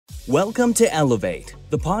Welcome to Elevate,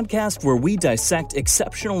 the podcast where we dissect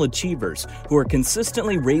exceptional achievers who are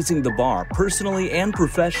consistently raising the bar personally and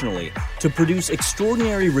professionally to produce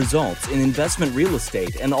extraordinary results in investment real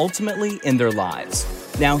estate and ultimately in their lives.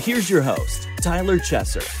 Now here's your host, Tyler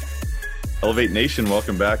Chesser. Elevate Nation,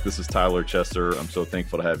 welcome back. This is Tyler Chesser. I'm so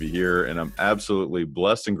thankful to have you here, and I'm absolutely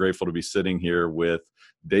blessed and grateful to be sitting here with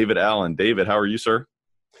David Allen. David, how are you, sir?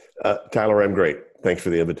 Tyler, I'm great. Thanks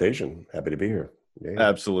for the invitation. Happy to be here. Yeah.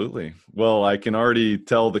 Absolutely. Well, I can already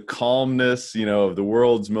tell the calmness, of the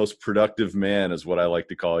world's most productive man is what I like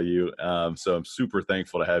to call you. So I'm super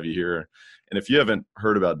thankful to have you here. And if you haven't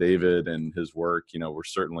heard about David and his work, we're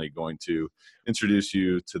certainly going to introduce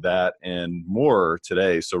you to that and more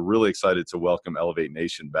today. So really excited to welcome Elevate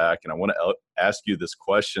Nation back. And I want to ask you this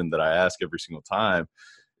question that I ask every single time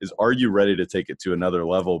is, are you ready to take it to another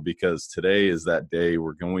level? Because today is that day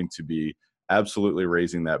we're going to be absolutely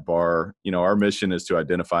raising that bar. Our mission is to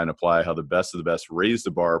identify and apply how the best of the best raise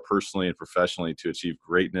the bar personally and professionally to achieve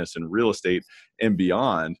greatness in real estate and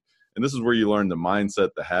beyond. And this is where you learn the mindset,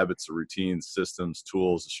 the habits, the routines, systems,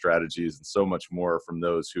 tools, strategies, and so much more from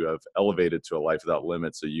those who have elevated to a life without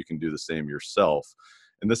limits so you can do the same yourself.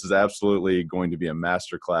 And this is absolutely going to be a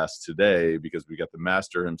masterclass today because we got the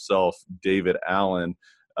master himself, David Allen,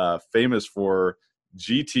 famous for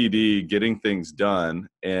GTD, getting things done.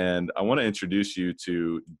 And I want to introduce you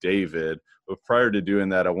to David. But prior to doing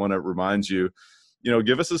that, I want to remind you,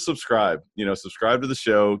 give us a subscribe, subscribe to the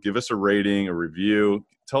show, give us a rating, a review.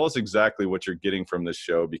 Tell us exactly what you're getting from this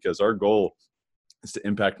show, because our goal is to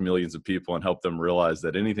impact millions of people and help them realize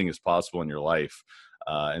that anything is possible in your life.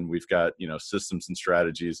 And we've got, systems and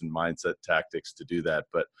strategies and mindset tactics to do that.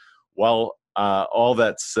 But while all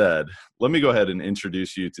that said, let me go ahead and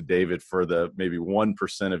introduce you to David for the maybe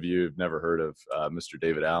 1% of you who've never heard of Mr.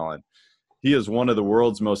 David Allen. He is one of the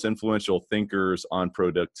world's most influential thinkers on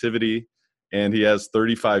productivity, and he has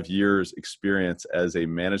 35 years experience as a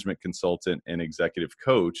management consultant and executive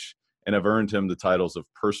coach, and have earned him the titles of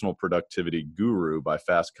personal productivity guru by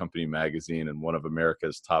Fast Company magazine and one of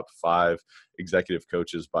America's top 5 executive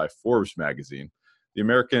coaches by Forbes magazine. The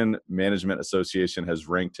American Management Association has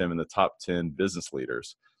ranked him in the top 10 business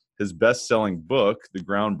leaders. His best-selling book, the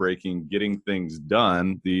groundbreaking Getting Things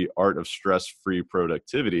Done, The Art of Stress-Free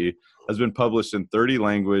Productivity, has been published in 30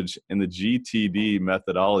 languages, and the GTD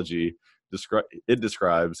methodology it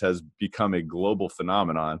describes has become a global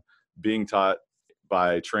phenomenon, being taught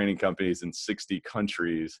by training companies in 60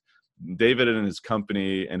 countries. David and his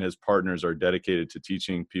company and his partners are dedicated to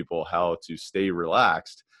teaching people how to stay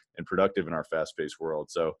relaxed and productive in our fast-paced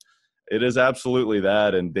world. So it is absolutely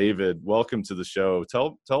that. And David, welcome to the show.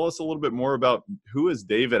 Tell us a little bit more about who is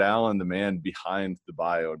David Allen, the man behind the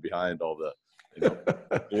bio and behind all the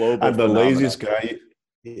global I'm the laziest guy.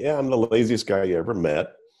 Yeah, I'm the laziest guy you ever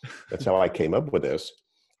met. That's how I came up with this.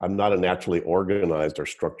 I'm not a naturally organized or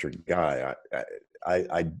structured guy.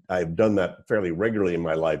 I've done that fairly regularly in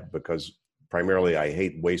my life because primarily I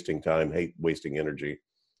hate wasting time, hate wasting energy,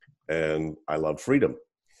 and I love freedom.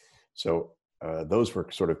 So those were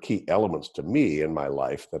sort of key elements to me in my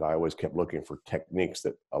life, that I always kept looking for techniques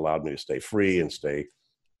that allowed me to stay free and stay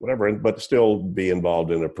whatever, but still be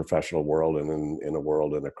involved in a professional world and in a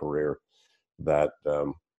world and a career that,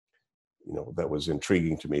 that was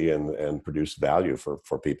intriguing to me and produced value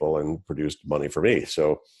for people and produced money for me.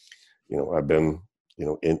 So, I've been,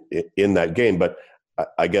 in that game. But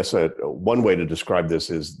I guess one way to describe this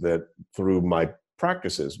is that through my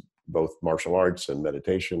practices, both martial arts and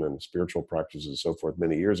meditation and spiritual practices and so forth,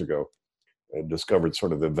 many years ago, I discovered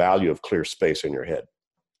sort of the value of clear space in your head.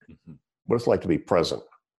 Mm-hmm. What it's like to be present.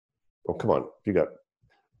 Well, come on, if you got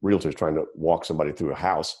realtors trying to walk somebody through a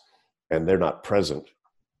house and they're not present,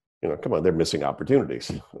 come on, they're missing opportunities,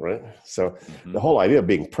 right? So the whole idea of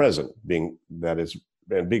being present, being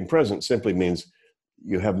present simply means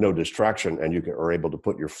you have no distraction and you are able to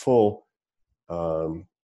put your full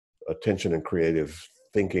attention and creative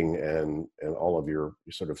thinking and all of your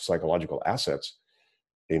sort of psychological assets,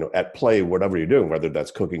 at play, whatever you're doing, whether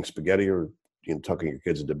that's cooking spaghetti or tucking your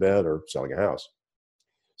kids into bed or selling a house.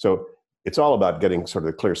 So it's all about getting sort of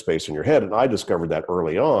the clear space in your head. And I discovered that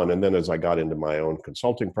early on. And then as I got into my own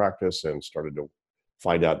consulting practice and started to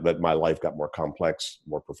find out that my life got more complex,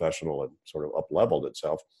 more professional, and sort of up-leveled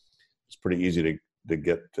itself, it's pretty easy to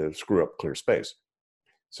get to screw up clear space.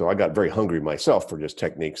 So I got very hungry myself for just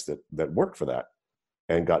techniques that worked for that,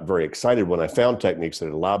 and got very excited when I found techniques that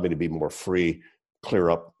allowed me to be more free, clear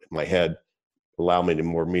up my head, allow me to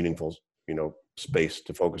more meaningful, space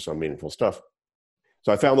to focus on meaningful stuff.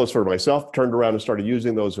 So I found those for myself, turned around and started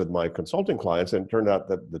using those with my consulting clients, and it turned out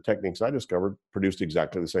that the techniques I discovered produced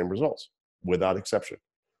exactly the same results without exception.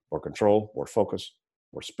 more control, more focus,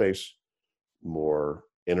 more space, more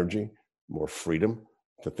energy, more freedom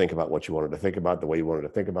to think about what you wanted to think about, the way you wanted to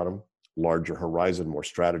think about them, larger horizon, more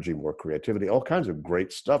strategy, more creativity. All kinds of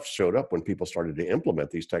great stuff showed up when people started to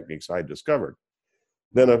implement these techniques I had discovered.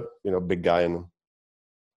 Then a big guy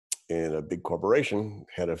in a big corporation,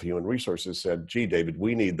 head of human resources, said, "Gee, David,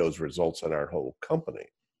 we need those results in our whole company.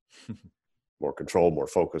 More control, more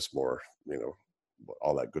focus, more,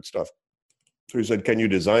 all that good stuff." So he said, "Can you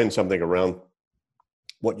design something around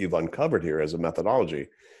what you've uncovered here as a methodology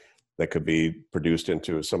that could be produced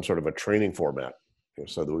into some sort of a training format,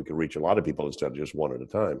 so that we could reach a lot of people instead of just one at a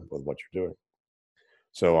time with what you're doing?"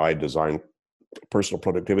 So I designed personal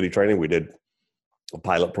productivity training. We did a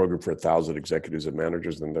pilot program for 1,000 executives and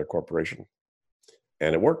managers in their corporation,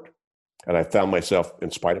 and it worked. And I found myself,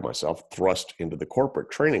 in spite of myself, thrust into the corporate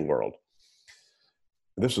training world.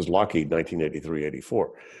 This was Lockheed, 1983,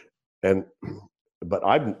 84. But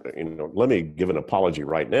let me give an apology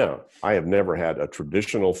right now. I have never had a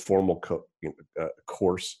traditional formal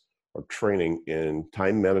course or training in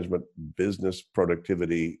time management, business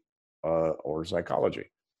productivity, or psychology.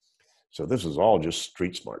 So this is all just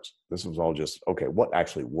street smarts. This was all just, okay, what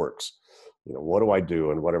actually works? What do I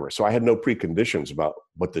do and whatever. So I had no preconditions about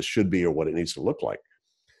what this should be or what it needs to look like.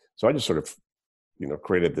 So I just sort of,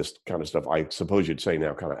 created this kind of stuff, I suppose you'd say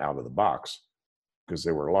now, kind of out of the box, because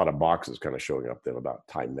there were a lot of boxes kind of showing up then about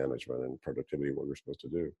time management and productivity, what we're supposed to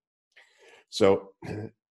do.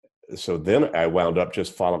 So then I wound up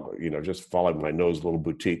just following my nose little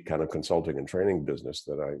boutique kind of consulting and training business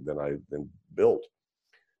that I then built.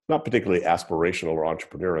 Not particularly aspirational or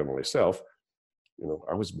entrepreneurial myself.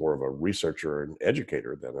 I was more of a researcher and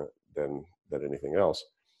educator than anything else.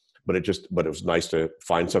 But it was nice to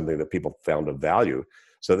find something that people found of value.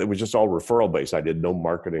 So it was just all referral based. I did no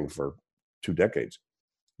marketing for 2 decades.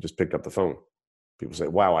 Just picked up the phone. People say,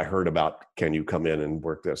 "Wow, I heard about, can you come in and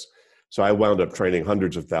work this?" So I wound up training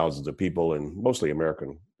hundreds of thousands of people in mostly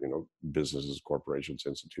American, businesses, corporations,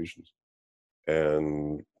 institutions.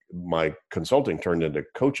 And my consulting turned into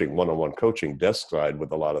coaching, one-on-one coaching, desk side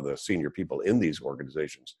with a lot of the senior people in these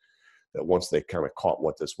organizations, that once they kind of caught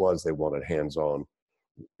what this was, they wanted hands-on,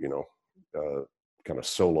 kind of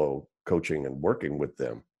solo coaching and working with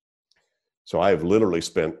them. So I have literally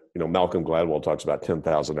spent, Malcolm Gladwell talks about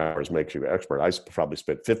 10,000 hours makes you an expert. I probably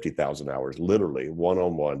spent 50,000 hours, literally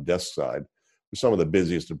one-on-one desk side with some of the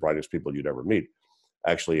busiest and brightest people you'd ever meet,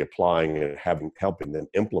 actually applying and helping them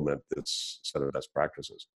implement this set of best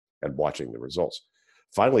practices and watching the results.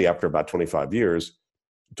 Finally, after about 25 years,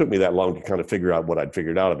 it took me that long to kind of figure out what I'd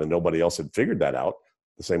figured out, and nobody else had figured that out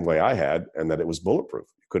the same way I had, and that it was bulletproof.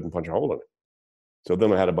 You couldn't punch a hole in it. So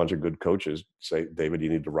then I had a bunch of good coaches say, "David, you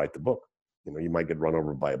need to write the book. You might get run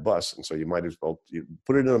over by a bus, and so you might as well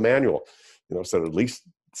put it in a manual, so at least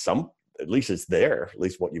it's there, at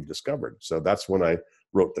least what you've discovered." So that's when I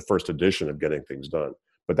wrote the first edition of Getting Things Done.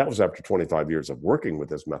 But that was after 25 years of working with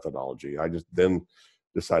this methodology. I just then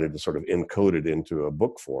decided to sort of encode it into a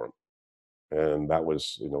book form. And that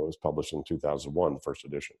was, it was published in 2001, the first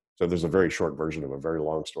edition. So there's a very short version of a very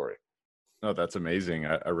long story. Oh, that's amazing.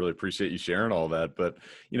 I really appreciate you sharing all that. But,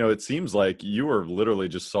 it seems like you were literally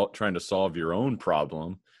just trying to solve your own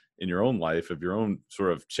problem in your own life, of your own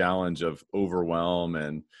sort of challenge of overwhelm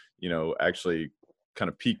and, actually kind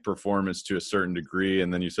of peak performance to a certain degree.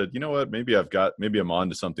 And then you said, "You know what, maybe I'm on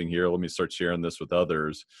to something here. Let me start sharing this with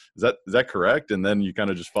others." Is that correct? And then you kind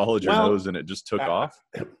of just followed your nose and it just took off?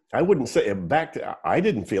 I wouldn't say I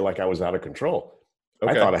didn't feel like I was out of control.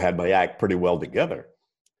 Okay. I thought I had my act pretty well together,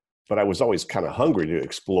 but I was always kind of hungry to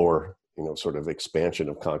explore, sort of expansion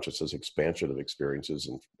of consciousness, expansion of experiences,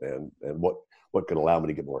 and what could allow me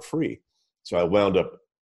to get more free. So I wound up,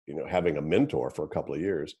 having a mentor for a couple of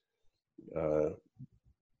years,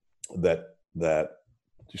 that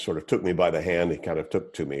sort of took me by the hand. He kind of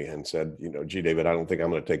took to me and said, "Gee, David, I don't think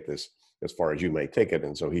I'm going to take this as far as you may take it."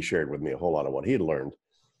 And so he shared with me a whole lot of what he had learned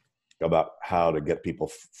about how to get people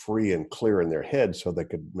free and clear in their heads so they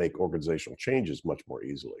could make organizational changes much more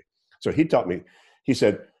easily. So he taught me, he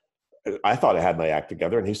said, I thought I had my act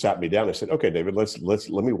together, and he sat me down and said, "Okay, David,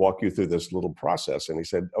 let me walk you through this little process." And he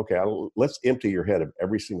said, "Okay, let's empty your head of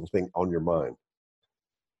every single thing on your mind.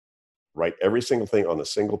 Write every single thing on a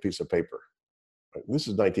single piece of paper." This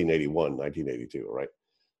is 1981, 1982, right?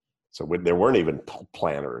 So there weren't even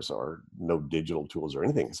planners or no digital tools or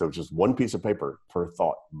anything. So just one piece of paper per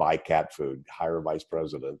thought: buy cat food, hire a vice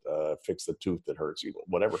president, fix the tooth that hurts,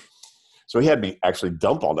 whatever. So he had me actually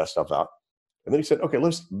dump all that stuff out. And then he said, "Okay,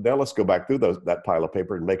 let's go back through that pile of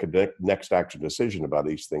paper and make a next action decision about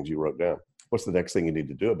these things you wrote down. What's the next thing you need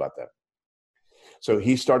to do about that?" So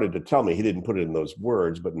he started to tell me, he didn't put it in those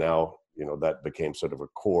words, but now, that became sort of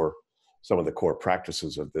some of the core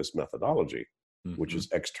practices of this methodology, which is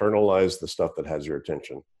externalize the stuff that has your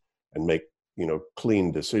attention and make,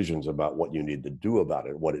 clean decisions about what you need to do about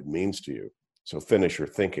it, what it means to you. So finish your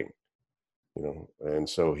thinking, and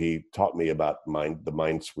so he taught me about the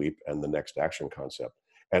mind sweep and the next action concept.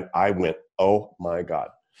 And I went, oh my God,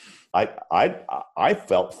 I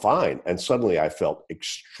felt fine. And suddenly I felt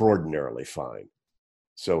extraordinarily fine.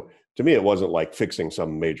 So to me, it wasn't like fixing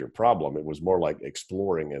some major problem. It was more like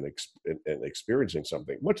exploring and experiencing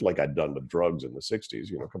something, much like I'd done with drugs in the 60s.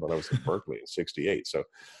 Come on, I was in Berkeley in 68. So,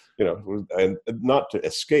 and not to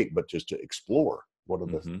escape, but just to explore what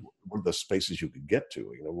are the spaces you could get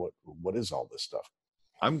to, what is all this stuff?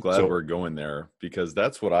 I'm glad we're going there, because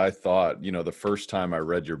that's what I thought, the first time I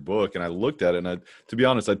read your book, and I looked at it, and to be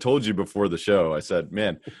honest, I told you before the show, I said,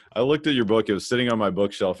 man, I looked at your book, it was sitting on my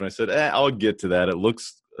bookshelf, and I said, I'll get to that. It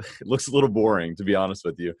looks a little boring, to be honest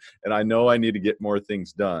with you. And I know I need to get more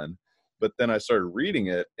things done. But then I started reading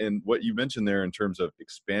it, and what you mentioned there in terms of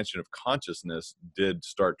expansion of consciousness did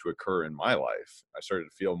start to occur in my life. I started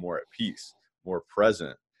to feel more at peace, more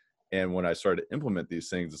present. And when I started to implement these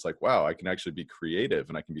things, it's like, wow, I can actually be creative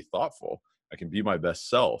and I can be thoughtful. I can be my best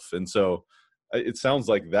self. And so it sounds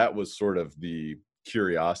like that was sort of the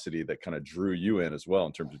curiosity that kind of drew you in as well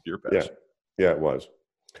in terms of your passion. Yeah, it was.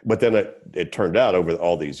 But then it turned out over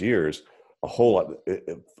all these years, a whole lot,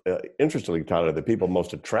 interestingly, Tyler, the people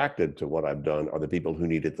most attracted to what I've done are the people who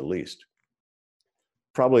need it the least.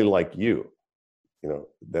 Probably like you.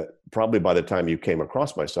 That probably by the time you came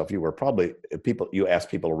across my stuff, you were probably you asked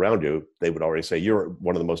people around you, they would already say you're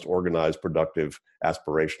one of the most organized, productive,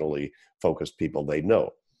 aspirationally focused people they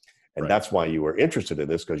know. And That's why you were interested in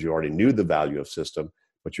this, because you already knew the value of system,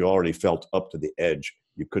 but you already felt up to the edge.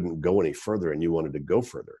 You couldn't go any further, and you wanted to go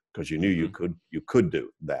further because you knew you could do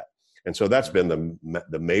that. And so that's been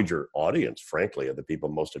the major audience, frankly, of the people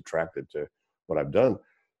most attracted to what I've done.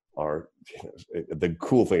 The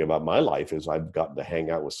cool thing about my life is I've gotten to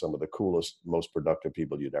hang out with some of the coolest, most productive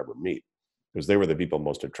people you'd ever meet, because they were the people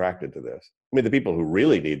most attracted to this. I mean, the people who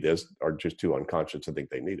really need this are just too unconscious to think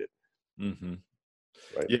they need it. Mm-hmm.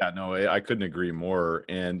 Right? Yeah, no, I couldn't agree more.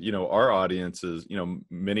 And, our audience is,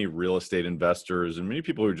 many real estate investors and many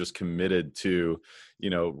people who are just committed to,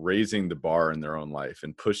 raising the bar in their own life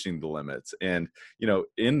and pushing the limits. And,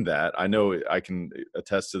 in that, I know I can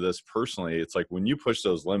attest to this personally. It's like when you push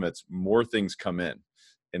those limits, more things come in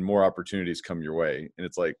and more opportunities come your way. And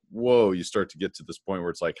it's like, whoa, you start to get to this point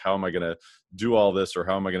where it's like, how am I going to do all this, or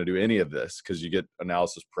how am I going to do any of this? Because you get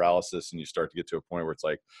analysis paralysis and you start to get to a point where it's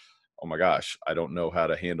like, oh my gosh, I don't know how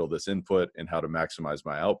to handle this input and how to maximize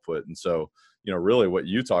my output. And so, really what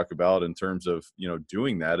you talk about in terms of,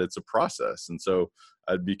 doing that, it's a process. And so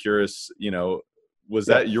I'd be curious, was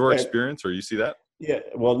that your experience, or you see that? Yeah.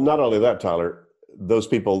 Well, not only that, Tyler, those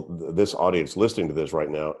people, this audience listening to this right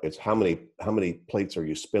now, it's how many plates are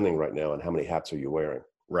you spinning right now, and how many hats are you wearing?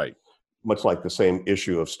 Right. Much like the same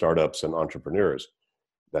issue of startups and entrepreneurs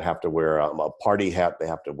that have to wear a party hat, they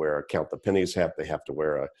have to wear a count the pennies hat, they have to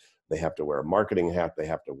wear a marketing hat, they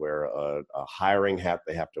have to wear a hiring hat,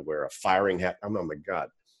 they have to wear a firing hat. Oh my God.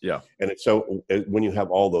 Yeah. And so when you have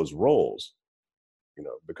all those roles,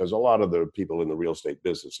 because a lot of the people in the real estate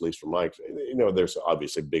business, at least from my, there's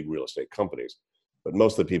obviously big real estate companies, but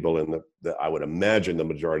most of the people I would imagine the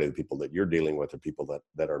majority of the people that you're dealing with are people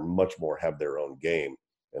that are much more, have their own game,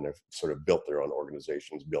 and have sort of built their own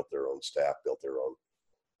organizations, built their own staff, built their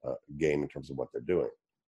own game in terms of what they're doing.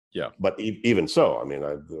 Yeah. But even so, I mean,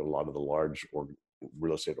 a lot of the large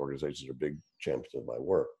real estate organizations are big champions of my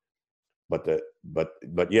work.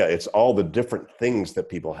 But yeah, it's all the different things that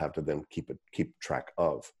people have to then keep track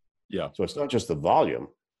of. Yeah. So it's not just the volume,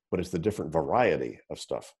 but it's the different variety of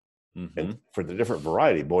stuff. Mm-hmm. And for the different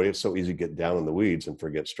variety, boy, it's so easy to get down in the weeds and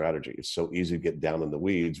forget strategy. It's so easy to get down in the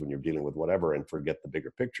weeds when you're dealing with whatever and forget the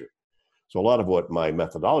bigger picture. So a lot of what my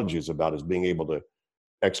methodology is about is being able to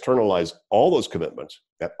externalize all those commitments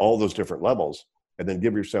at all those different levels, and then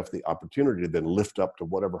give yourself the opportunity to then lift up to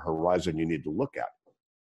whatever horizon you need to look at.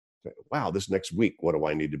 Say, wow, this next week, what do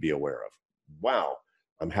I need to be aware of? Wow,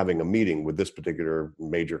 I'm having a meeting with this particular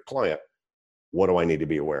major client. What do I need to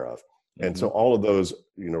be aware of? Mm-hmm. And so all of those,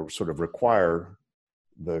 sort of require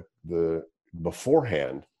the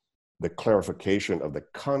beforehand, the clarification of the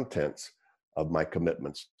contents of my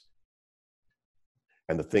commitments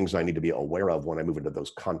and the things I need to be aware of when I move into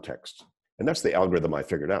those contexts. And that's the algorithm I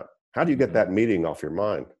figured out. How do you get that meeting off your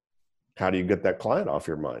mind? How do you get that client off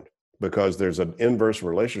your mind? Because there's an inverse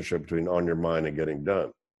relationship between on your mind and getting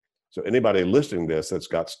done. So anybody listening to this that's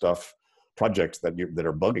got stuff projects that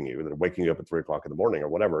are bugging you, that are waking you up at 3 o'clock in the morning or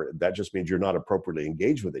whatever, that just means you're not appropriately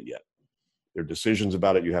engaged with it yet. There are decisions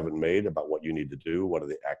about it you haven't made about what you need to do. What are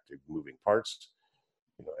the active moving parts?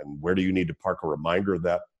 And where do you need to park a reminder of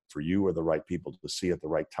that for you or the right people to see at the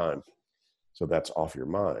right time? So that's off your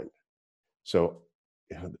mind. So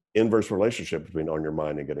inverse relationship between on your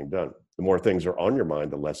mind and getting done. The more things are on your mind,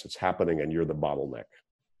 the less it's happening and you're the bottleneck.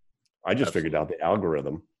 I just figured out the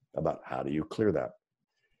algorithm about how do you clear that.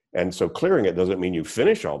 And so clearing it doesn't mean you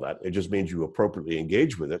finish all that. It just means you appropriately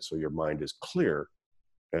engage with it so your mind is clear,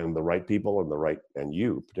 and the right people and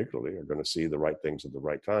you particularly are going to see the right things at the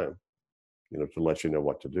right time, to let you know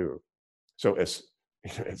what to do. So it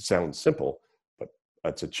sounds simple, but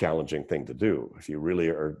that's a challenging thing to do. If you really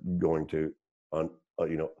are going to,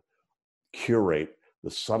 curate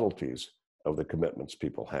the subtleties of the commitments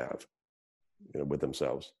people have, with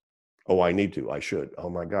themselves. Oh, I need to, I should. Oh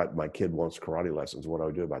my God, my kid wants karate lessons. What do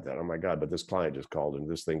I do about that? Oh my God, but this client just called and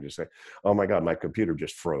this thing just said, oh my God, my computer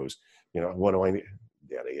just froze. What do I need?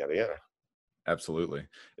 Yada, yada, yada. Absolutely.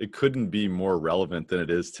 It couldn't be more relevant than it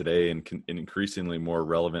is today, and increasingly more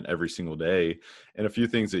relevant every single day. And a few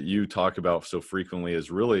things that you talk about so frequently is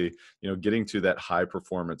really, getting to that high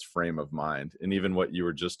performance frame of mind. And even what you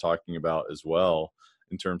were just talking about as well,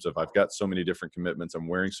 in terms of I've got so many different commitments, I'm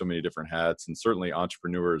wearing so many different hats, and certainly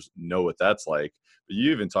entrepreneurs know what that's like. But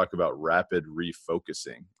you even talk about rapid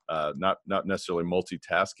refocusing, not necessarily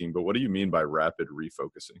multitasking, but what do you mean by rapid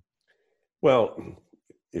refocusing? Well,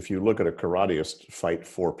 if you look at a karateist fight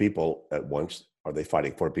 4 people at once, are they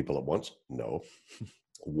fighting 4 people at once? No,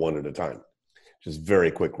 one at a time. Just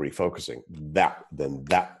very quick refocusing. That, then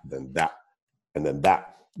that, then that, and then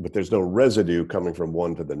that. But there's no residue coming from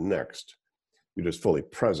one to the next. You're just fully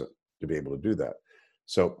present to be able to do that.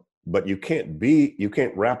 So, but you can't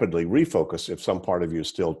rapidly refocus if some part of you is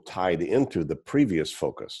still tied into the previous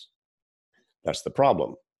focus. That's the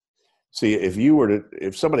problem. See,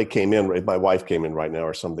 if somebody came in, if my wife came in right now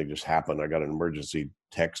or something just happened, I got an emergency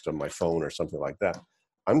text on my phone or something like that,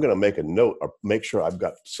 I'm going to make a note or make sure I've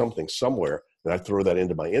got something somewhere and I throw that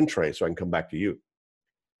into my in tray so I can come back to you.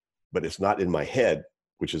 But it's not in my head,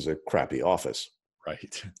 which is a crappy office.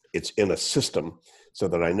 Right. It's in a system so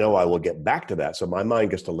that I know I will get back to that. So my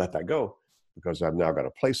mind gets to let that go because I've now got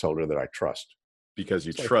a placeholder that I trust. Because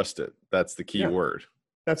you trust it. That's the key word.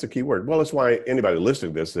 That's a key word. Well, that's why anybody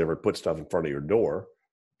listening to this ever put stuff in front of your door.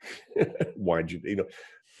 Why'd you,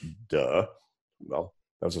 duh. Well,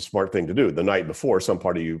 that was a smart thing to do. The night before, some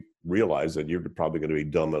part of you realized that you're probably going to be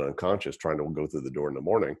dumb and unconscious trying to go through the door in the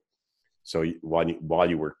morning. So while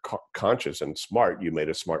you were conscious and smart, you made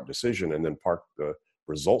a smart decision and then parked the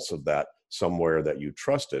results of that somewhere that you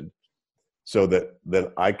trusted so that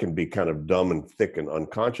then I can be kind of dumb and thick and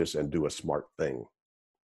unconscious and do a smart thing.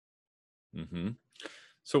 Mm-hmm.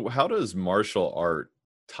 So how does martial art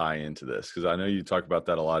tie into this? Because I know you talk about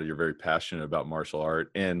that a lot. You're very passionate about martial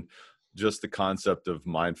art and just the concept of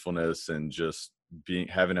mindfulness and just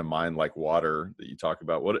having a mind like water that you talk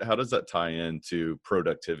about. How does that tie into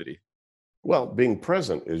productivity? Well, being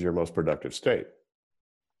present is your most productive state.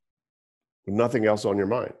 Nothing else on your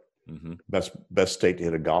mind. Mm-hmm. Best state to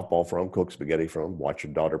hit a golf ball from, cook spaghetti from, watch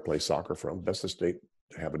your daughter play soccer from. Best state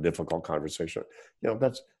to have a difficult conversation.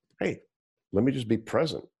 Hey, let me just be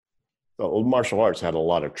present. So martial arts had a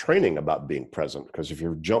lot of training about being present because if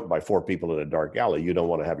you're jumped by 4 people in a dark alley, you don't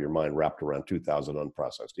want to have your mind wrapped around 2,000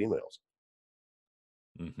 unprocessed emails.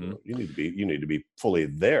 Mm-hmm. You need to be fully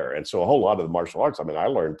there. And so a whole lot of the martial arts, I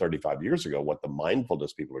learned 35 years ago what the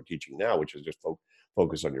mindfulness people are teaching now, which is just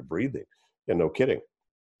focus on your breathing. And no kidding,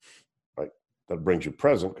 right? That brings you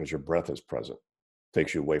present because your breath is present.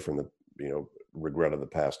 Takes you away from the regret of the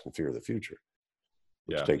past and fear of the future,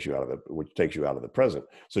 which takes you out of the present.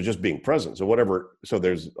 So just being present. So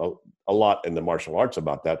there's a lot in the martial arts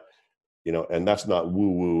about that, and that's not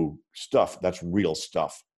woo-woo stuff. That's real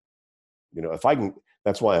stuff.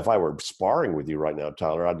 That's why if I were sparring with you right now,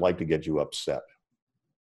 Tyler, I'd like to get you upset.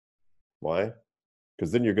 Why?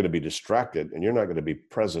 Because then you're going to be distracted and you're not going to be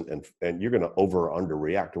present and you're going to over or under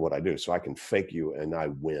react to what I do. So I can fake you and I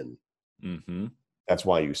win. Mm-hmm. That's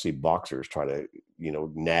why you see boxers try to,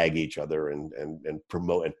 nag each other and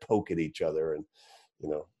promote and poke at each other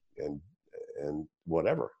and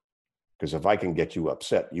whatever. Because if I can get you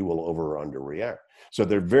upset, you will over or under react. So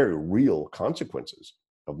there are very real consequences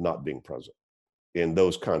of not being present in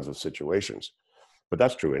those kinds of situations. But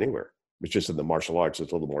that's true anywhere. It's just in the martial arts,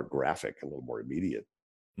 it's a little more graphic and a little more immediate.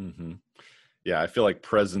 Mm-hmm. Yeah, I feel like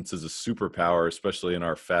presence is a superpower, especially in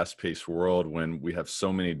our fast-paced world when we have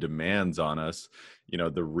so many demands on us.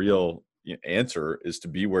 The real answer is to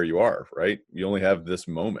be where you are, right? You only have this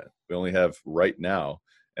moment. We only have right now.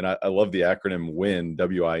 And I love the acronym WIN,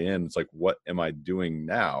 W-I-N. It's like, what am I doing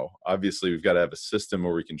now? Obviously, we've got to have a system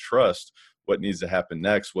where we can trust what needs to happen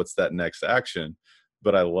next. What's that next action?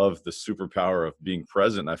 But I love the superpower of being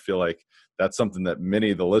present. I feel like that's something that many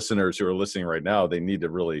of the listeners who are listening right now, they need to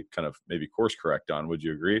really kind of maybe course correct on. Would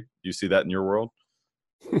you agree? Do you see that in your world?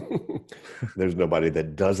 There's nobody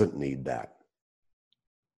that doesn't need that.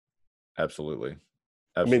 Absolutely.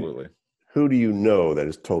 Absolutely. I mean, who do you know that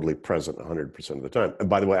is totally present 100% of the time? And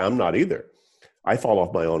by the way, I'm not either. I fall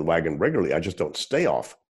off my own wagon regularly. I just don't stay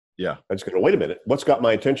off. Yeah. I just go, wait a minute, what's got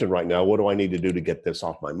my attention right now? What do I need to do to get this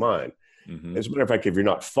off my mind? Mm-hmm. As a matter of fact, if you're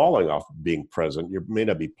not falling off being present, you may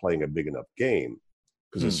not be playing a big enough game.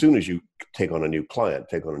 Because as soon as you take on a new client,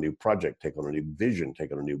 take on a new project, take on a new vision,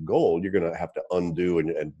 take on a new goal, you're going to have to undo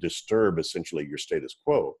and disturb essentially your status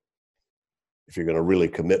quo if you're going to really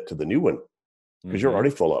commit to the new one. Because you're already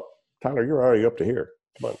full up. Tyler, you're already up to here.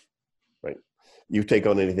 Come on, right? You take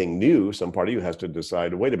on anything new, some part of you has to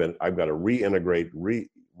decide, wait a minute, I've got to reintegrate,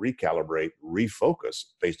 recalibrate, refocus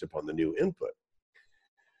based upon the new input.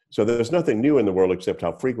 So there's nothing new in the world except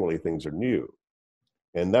how frequently things are new.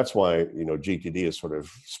 And that's why, GTD is sort of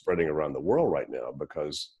spreading around the world right now,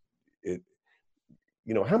 because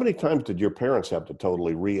how many times did your parents have to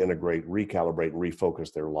totally reintegrate, recalibrate, and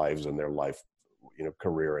refocus their lives and their life,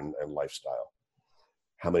 career and lifestyle?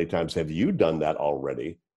 How many times have you done that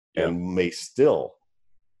already and may still,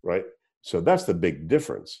 right? So that's the big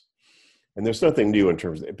difference. And there's nothing new in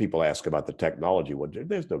terms of, people ask about the technology. Well,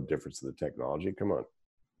 there's no difference in the technology. Come on.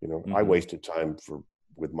 I wasted time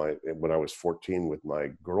when I was 14 with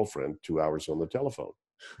my girlfriend, 2 hours on the telephone.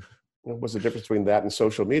 What's the difference between that and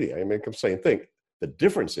social media? I mean, same thing. The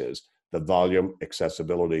difference is the volume,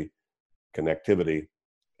 accessibility, connectivity,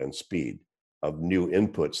 and speed of new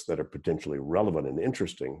inputs that are potentially relevant and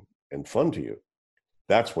interesting and fun to you.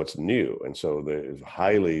 That's what's new. And so there's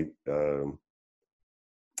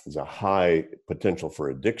a high potential for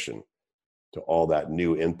addiction to all that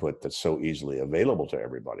new input that's so easily available to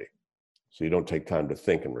everybody. So you don't take time to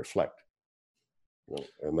think and reflect.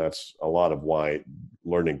 And that's a lot of why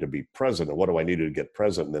learning to be present, and what do I need to get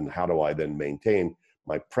present, and then how do I then maintain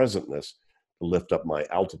my presentness to lift up my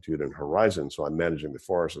altitude and horizon so I'm managing the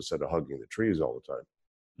forest instead of hugging the trees all the time.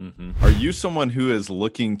 Mm-hmm. Are you someone who is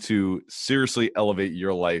looking to seriously elevate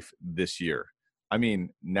your life this year? I mean,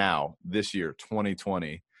 now, this year,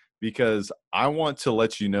 2020, because I want to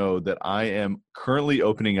let you know that I am currently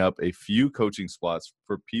opening up a few coaching spots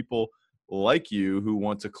for people like you who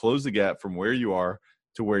want to close the gap from where you are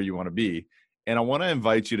to where you want to be. And I want to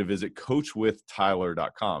invite you to visit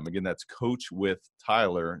coachwithtyler.com. Again, that's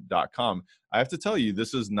coachwithtyler.com. I have to tell you,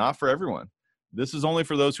 this is not for everyone. This is only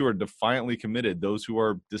for those who are defiantly committed, those who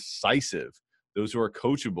are decisive, those who are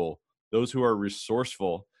coachable, those who are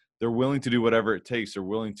resourceful. They're willing to do whatever it takes. They're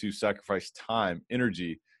willing to sacrifice time,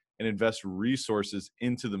 energy, and invest resources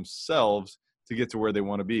into themselves to get to where they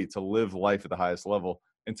want to be, to live life at the highest level,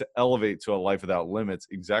 and to elevate to a life without limits,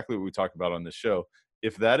 exactly what we talk about on this show.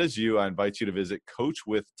 If that is you, I invite you to visit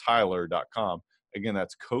coachwithtyler.com. Again,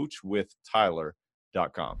 that's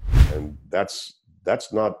coachwithtyler.com. And that's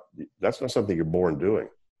not something you're born doing.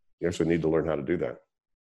 You actually need to learn how to do that.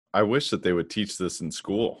 I wish that they would teach this in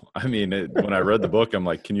school. I mean, when I read the book, I'm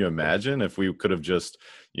like, can you imagine if we could have just,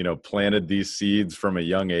 planted these seeds from a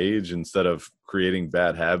young age instead of creating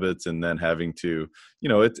bad habits and then having to,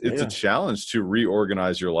 it's a challenge to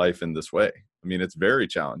reorganize your life in this way. I mean, it's very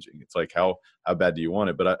challenging. It's like, how bad do you want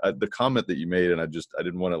it? But the comment that you made, and I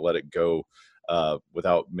didn't want to let it go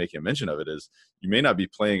without making a mention of it, is you may not be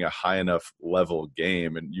playing a high enough level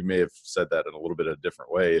game. And you may have said that in a little bit of a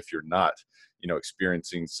different way if you're not,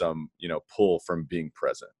 experiencing some, pull from being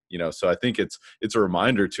present, so I think it's a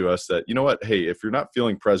reminder to us that, hey, if you're not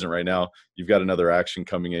feeling present right now, you've got another action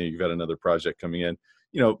coming in, you've got another project coming in,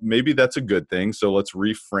 maybe that's a good thing. So let's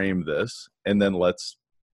reframe this and then let's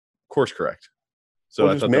course correct. So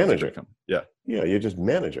I just manage it. Yeah. You just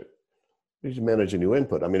manage it. You just manage a new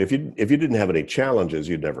input. I mean, if you didn't have any challenges,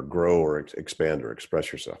 you'd never grow or expand or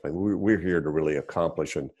express yourself. I mean, we're here to really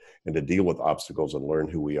accomplish and to deal with obstacles and learn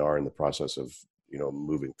who we are in the process of,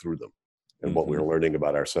 moving through them, and what we're learning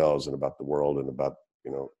about ourselves and about the world and about,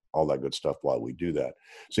 all that good stuff while we do that.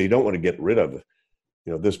 So you don't want to get rid of,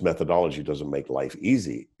 this methodology doesn't make life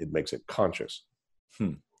easy. It makes it conscious.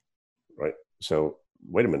 Right. So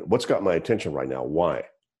wait a minute, what's got my attention right now? Why?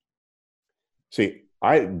 See,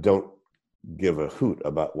 I don't give a hoot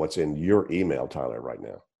about what's in your email, Tyler, right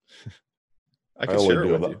now. I can share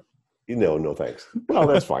it with you. No thanks. Well,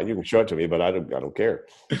 that's fine. You can show it to me, but I don't care.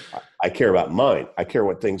 I care about mine. I care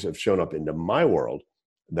what things have shown up into my world,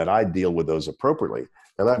 that I deal with those appropriately.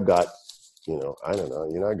 And I've got I don't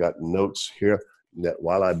know, I got notes here that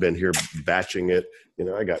while I've been here batching it,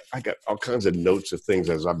 I got all kinds of notes of things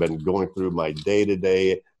as I've been going through my day to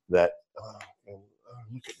day that,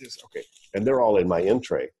 look at this. Okay. And they're all in my in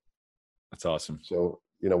tray. That's awesome. So,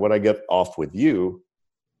 when I get off with you,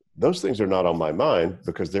 those things are not on my mind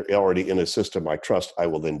because they're already in a system I trust I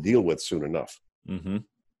will then deal with soon enough. Mm-hmm.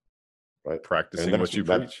 Right. Practicing what you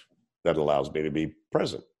preach. That allows me to be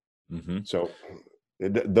present. Mm-hmm. So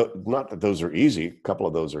not that those are easy. A couple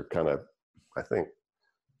of those are kind of, I think,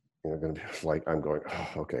 going to be like, I'm going, oh,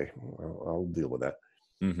 okay, I'll deal with that.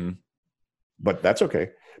 Mm-hmm. But that's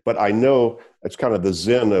okay. But I know it's kind of the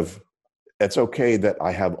Zen of, it's okay that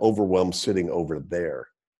I have overwhelm sitting over there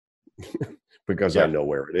because I know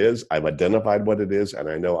where it is. I've identified what it is, and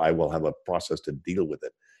I know I will have a process to deal with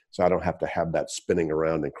it. So I don't have to have that spinning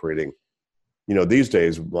around and creating, these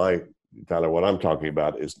days, Tyler, what I'm talking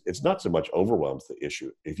about is it's not so much overwhelm's the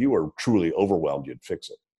issue. If you were truly overwhelmed, you'd fix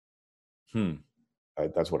it.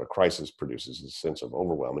 Right? That's what a crisis produces, is a sense of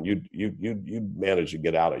overwhelm. And you manage to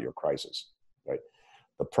get out of your crisis, right?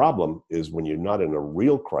 The problem is when you're not in a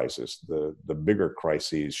real crisis, the bigger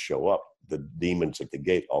crises show up. The demons at the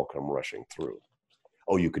gate all come rushing through.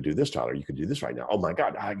 Oh, you could do this, Tyler. You could do this right now. Oh my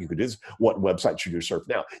God, you could do this. What website should you surf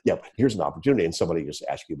now? Yeah, here's an opportunity. And somebody just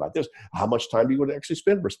asked you about this. How much time do you would actually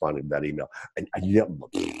spend responding to that email? And you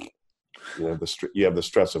have the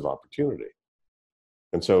stress of opportunity.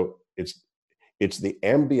 And so it's the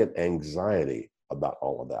ambient anxiety about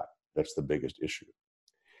all of that. That's the biggest issue.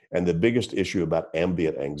 And the biggest issue about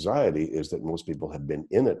ambient anxiety is that most people have been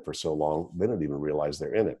in it for so long, they don't even realize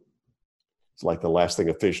they're in it. It's like the last thing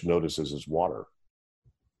a fish notices is water.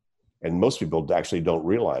 And most people actually don't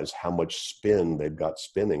realize how much spin they've got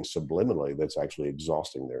spinning subliminally that's actually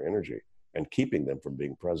exhausting their energy and keeping them from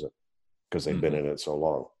being present because they've been in it so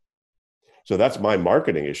long. So that's my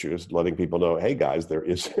marketing issue, is letting people know, hey guys, there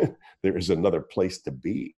is another place to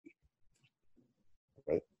be.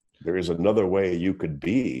 Right? There is another way you could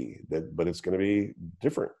be, but it's going to be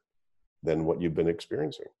different than what you've been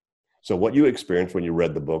experiencing. So what you experienced when you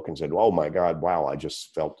read the book and said, oh my God, wow, I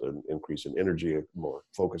just felt an increase in energy, more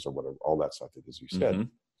focus, or whatever, all that stuff, as you said,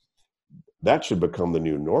 that should become the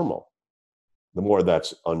new normal. The more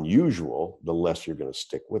that's unusual, the less you're going to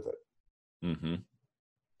stick with it. Mm-hmm.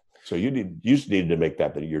 So you just need to make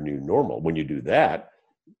that your new normal. When you do that,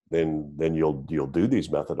 then you'll do these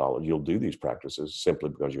methodologies, you'll do these practices simply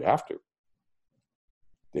because you have to,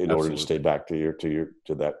 in order to stay back to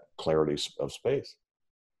that clarity of space.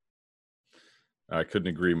 I couldn't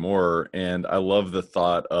agree more. And I love the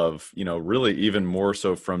thought of, really even more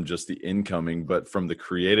so from just the incoming, but from the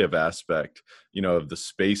creative aspect, of the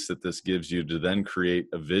space that this gives you to then create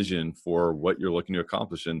a vision for what you're looking to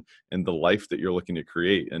accomplish and the life that you're looking to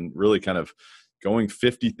create, and really kind of going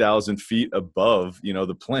 50,000 feet above,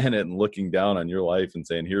 the planet and looking down on your life and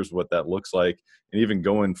saying, here's what that looks like. And even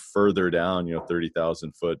going further down,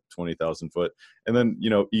 30,000 foot, 20,000 foot. And then,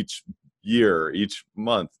 each year, each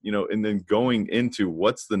month, and then going into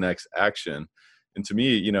what's the next action. And to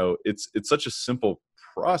me, it's such a simple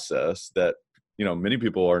process that, many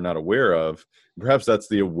people are not aware of. Perhaps that's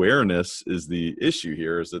the awareness is the issue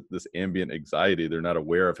here, is that this ambient anxiety, they're not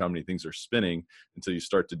aware of how many things are spinning until you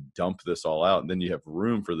start to dump this all out. And then you have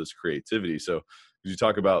room for this creativity. So could you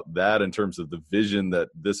talk about that in terms of the vision that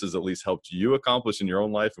this has at least helped you accomplish in your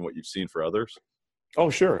own life and what you've seen for others? Oh,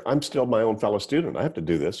 sure. I'm still my own fellow student. I have to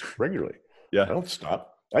do this regularly. Yeah. I don't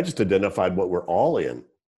stop. I just identified what we're all in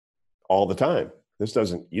all the time.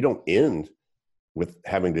 You don't end with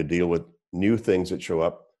having to deal with new things that show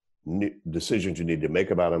up, new decisions you need to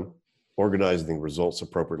make about them, organizing results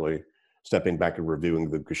appropriately, stepping back and reviewing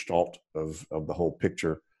the gestalt of the whole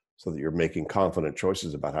picture so that you're making confident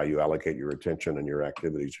choices about how you allocate your attention and your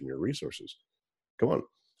activities and your resources. Come on.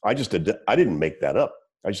 I didn't make that up.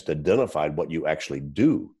 I just identified what you actually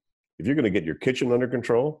do. If you're going to get your kitchen under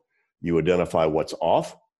control, you identify what's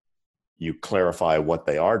off. You clarify what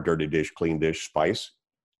they are: dirty dish, clean dish, spice.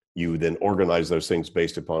 You then organize those things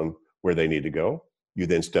based upon where they need to go. You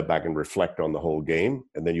then step back and reflect on the whole game,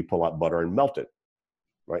 and then you pull out butter and melt it,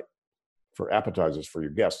 right? For appetizers for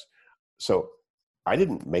your guests. So I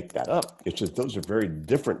didn't make that up. It's just those are very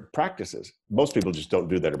different practices. Most people just don't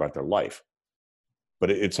do that about their life. But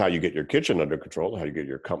it's how you get your kitchen under control, how you get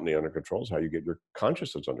your company under control, how you get your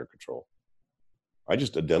consciousness under control. I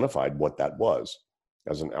just identified what that was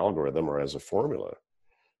as an algorithm or as a formula.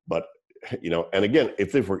 But, and again,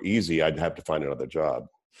 if it were easy, I'd have to find another job.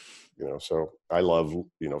 So I love,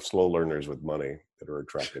 slow learners with money that are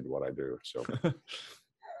attracted to what I do. So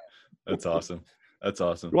That's awesome. That's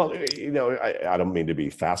awesome. Well, I don't mean to be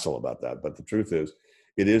facile about that, but the truth is,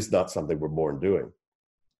 it is not something we're born doing.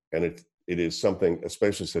 And it is something,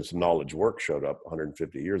 especially since knowledge work showed up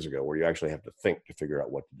 150 years ago, where you actually have to think to figure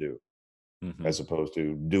out what to do, as opposed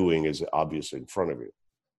to doing is obviously in front of you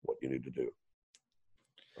what you need to do.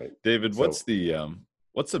 Right. David, what's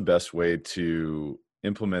the best way to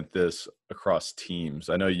implement this across teams?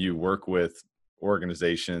 I know you work with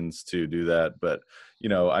organizations to do that, but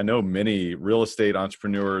I know many real estate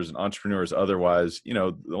entrepreneurs and entrepreneurs otherwise,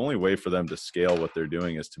 the only way for them to scale what they're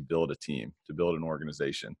doing is to build a team, to build an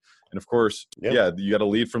organization. And of course, you got to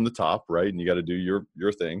lead from the top, right? And you got to do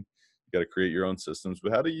your thing. You got to create your own systems.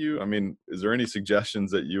 But how do you, is there any suggestions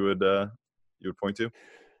that you would point to?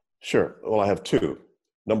 Sure. Well, I have two.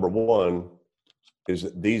 Number one is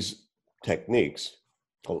that these techniques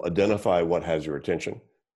will identify what has your attention,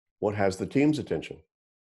 what has the team's attention.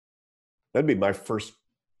 That'd be my first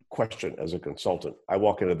question as a consultant. I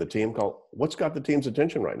walk into the team, call, what's got the team's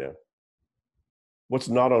attention right now? What's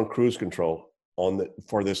not on cruise control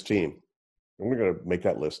for this team? And we're going to make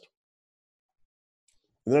that list.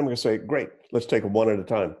 And then I'm going to say, great, let's take them one at a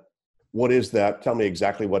time. What is that? Tell me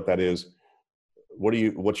exactly what that is.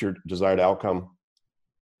 What's your desired outcome?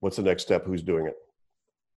 What's the next step? Who's doing it?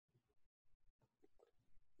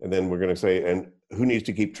 And then we're going to say, and who needs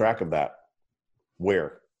to keep track of that?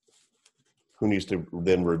 Where? Who needs to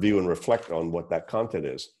then review and reflect on what that content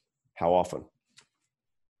is? How often?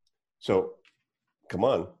 So, come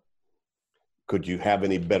on. Could you have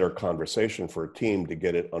any better conversation for a team to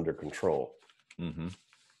get it under control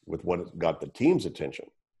with what got the team's attention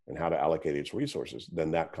and how to allocate its resources than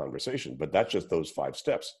that conversation? But that's just those 5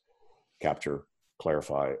 steps: capture,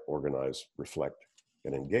 clarify, organize, reflect,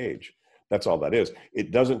 and engage. That's all that is.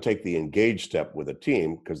 It doesn't take the engage step with a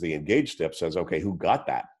team, because the engage step says, okay, who got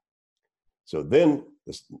that? So then,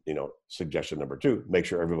 suggestion number 2, make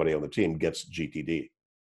sure everybody on the team gets GTD,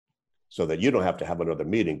 so that you don't have to have another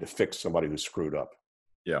meeting to fix somebody who screwed up.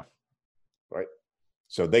 Yeah. Right.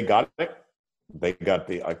 So they got it. They got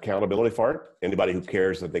the accountability for it. Anybody who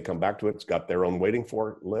cares that they come back to it, it's got their own waiting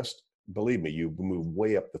for list. Believe me, you move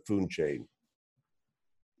way up the food chain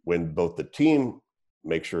when both the team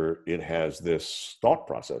make sure it has this thought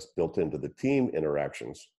process built into the team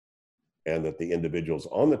interactions, and that the individuals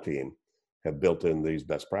on the team have built in these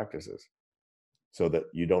best practices, so that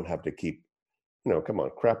you don't have to keep, come on,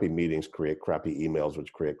 crappy meetings create crappy emails,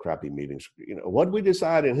 which create crappy meetings. What did we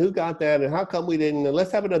decide and who got that and how come we didn't?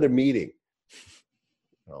 Let's have another meeting.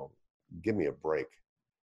 Oh, give me a break.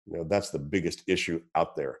 That's the biggest issue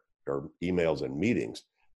out there, are emails and meetings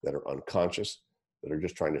that are unconscious, that are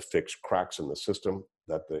just trying to fix cracks in the system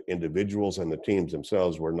that the individuals and the teams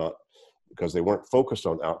themselves were not, because they weren't focused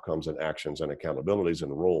on outcomes and actions and accountabilities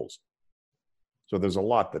and roles. So there's a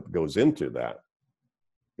lot that goes into that,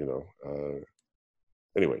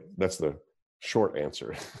 anyway, that's the short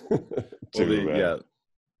answer.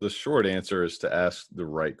 The short answer is to ask the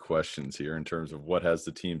right questions here in terms of what has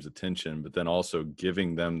the team's attention, but then also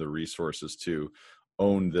giving them the resources to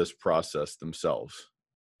own this process themselves.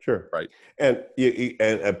 Sure. Right. And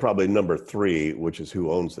probably number 3, which is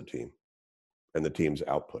who owns the team and the team's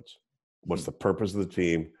outputs. What's the purpose of the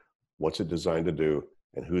team? What's it designed to do?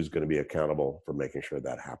 And who's going to be accountable for making sure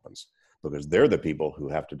that happens? Because they're the people who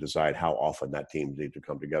have to decide how often that team needs to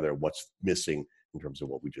come together, what's missing in terms of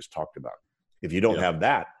what we just talked about. If you don't have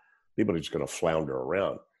that, people are just going to flounder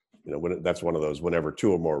around. That's one of those, whenever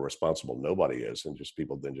 2 or more are responsible, nobody is. And just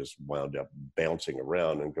people then just wound up bouncing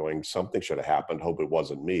around and going, something should have happened. Hope it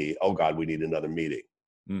wasn't me. Oh God, we need another meeting.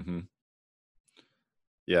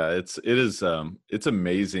 Yeah, it's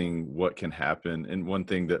amazing what can happen. And one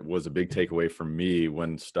thing that was a big takeaway for me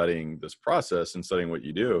when studying this process and studying what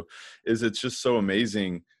you do is it's just so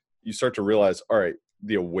amazing. You start to realize, all right,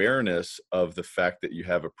 the awareness of the fact that you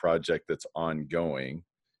have a project that's ongoing,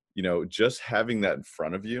 just having that in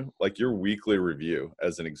front of you, like your weekly review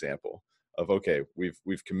as an example of, okay,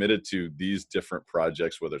 we've committed to these different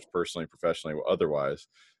projects, whether it's personally, professionally, or otherwise.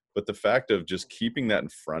 But the fact of just keeping that in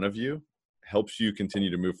front of you helps you continue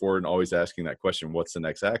to move forward and always asking that question, what's the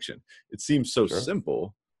next action? It seems so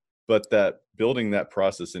simple, but that building that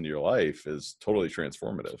process into your life is totally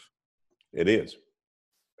transformative. It is.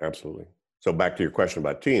 Absolutely. So back to your question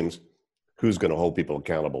about teams, who's going to hold people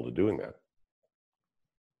accountable to doing that?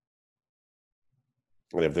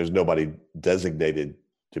 And if there's nobody designated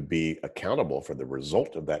to be accountable for the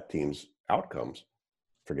result of that team's outcomes,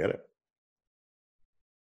 forget it.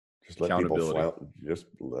 Just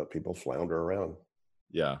let people flounder around.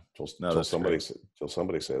 Yeah. Till somebody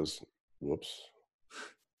says, whoops.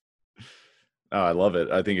 Oh, I love it.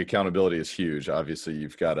 I think accountability is huge. Obviously,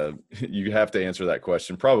 you have to answer that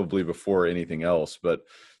question probably before anything else. But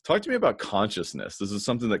talk to me about consciousness. This is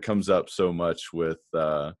something that comes up so much with,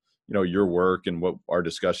 your work and what our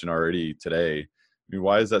discussion already today. I mean,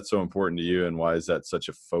 why is that so important to you, and why is that such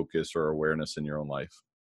a focus or awareness in your own life?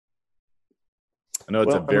 I know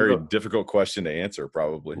it's a Well, very difficult question to answer,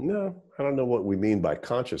 probably. no, I don't know what we mean by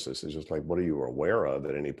consciousness. It's just like, what are you aware of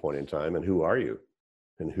at any point in time, and who are you,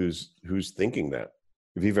 and who's thinking that?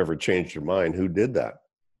 If you've ever changed your mind, who did that?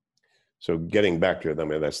 So getting back to it, I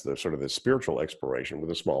mean, that's the sort of the spiritual exploration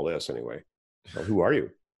with a small s anyway. So who are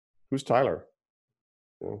you? Who's Tyler?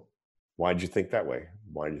 You know, why did you think that way?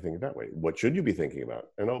 Why did you think it that way? What should you be thinking about?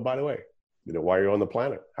 And oh, by the way, why are you on the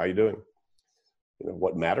planet? How are you doing?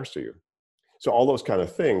 What matters to you? So all those kind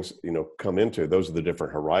of things, come into, those are the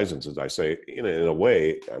different horizons, as I say. In a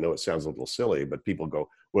way, I know it sounds a little silly, but people go,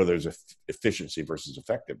 well, there's efficiency versus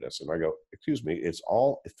effectiveness. And I go, excuse me, it's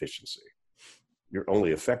all efficiency. You're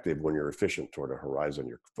only effective when you're efficient toward a horizon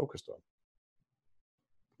you're focused on,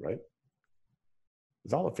 right?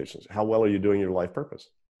 It's all efficiency. How well are you doing your life purpose?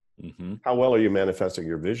 Mm-hmm. How well are you manifesting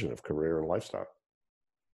your vision of career and lifestyle?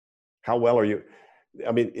 How well are you?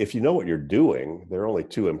 I mean, if you know what you're doing, there are only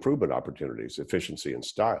two improvement opportunities: efficiency and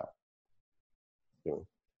style.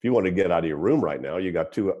 If you want to get out of your room right now, you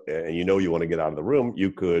got two, and you want to get out of the room,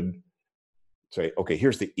 you could say, okay,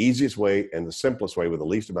 here's the easiest way and the simplest way with the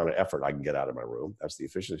least amount of effort I can get out of my room. That's the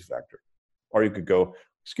efficiency factor. Or you could go,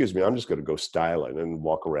 excuse me, I'm just going to go styling and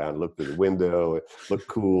walk around, look through the window, look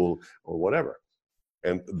cool, or whatever.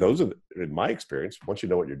 And those are, in my experience, once you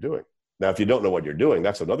know what you're doing. Now, if you don't know what you're doing,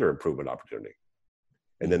 that's another improvement opportunity.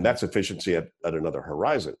 And then that's efficiency at another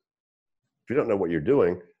horizon. If you don't know what you're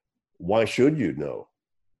doing, why should you know?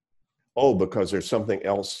 Oh, because there's something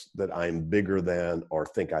else that I'm bigger than, or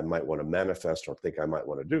think I might want to manifest, or think I might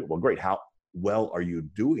want to do. Well, great. How well are you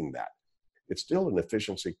doing that? It's still an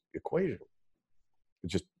efficiency equation. It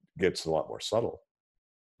just gets a lot more subtle.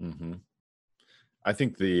 Mm-hmm. I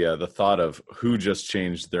think the thought of who just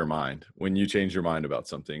changed their mind when you changed your mind about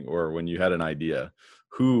something, or when you had an idea,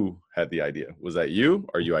 who had the idea? Was that you?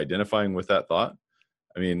 Are you identifying with that thought?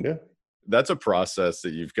 I mean, yeah. That's a process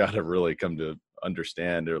that you've got to really come to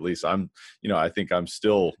understand, or at least I think I'm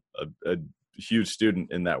still a huge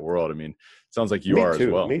student in that world. I mean, it sounds like you are as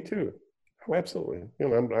well. Me too. Oh, absolutely.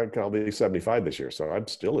 I'll be 75 this year, so I'm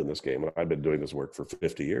still in this game. I've been doing this work for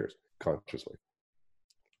 50 years consciously.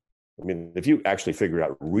 I mean, if you actually figure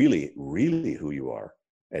out really, really who you are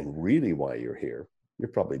and really why you're here, you're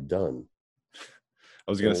probably done.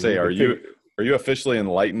 I was going to say, are you officially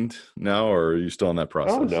enlightened now, or are you still in that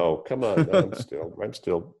process? Oh no, come on. No, I'm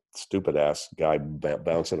still stupid ass guy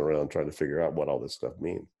bouncing around trying to figure out what all this stuff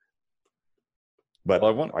means. But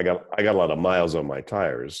I got a lot of miles on my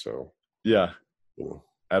tires, so yeah,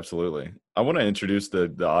 absolutely. I want to introduce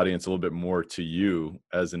the audience a little bit more to you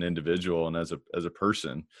as an individual and as a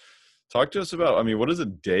person. Talk to us about, what does a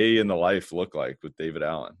day in the life look like with David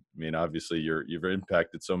Allen? I mean, obviously you've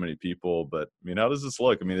impacted so many people, but how does this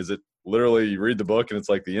look? Is it literally you read the book and it's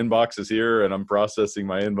like the inbox is here and I'm processing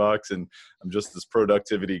my inbox and I'm just this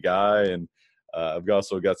productivity guy, and I've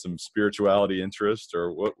also got some spirituality interest,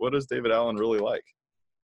 or what is David Allen really like?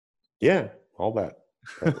 Yeah, all that.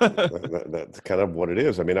 That's kind of what it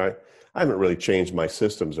is. I haven't really changed my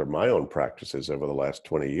systems or my own practices over the last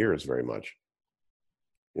 20 years very much.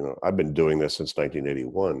 I've been doing this since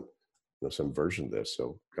 1981, some version of this.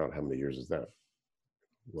 So God, how many years is that?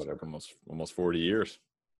 Whatever. Almost 40 years.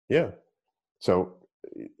 Yeah. So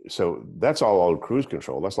that's all on cruise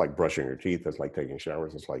control. That's like brushing your teeth. That's like taking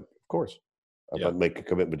showers. It's like, of course, if I make a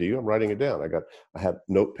commitment to you, I'm writing it down. I have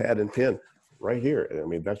notepad and pen right here.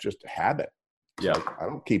 That's just a habit. Yeah. I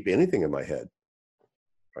don't keep anything in my head.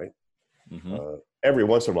 Right. Mm-hmm. Every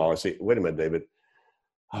once in a while I say, wait a minute, David.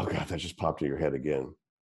 Oh God, that just popped in your head again.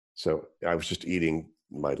 So I was just eating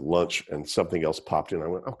my lunch and something else popped in. I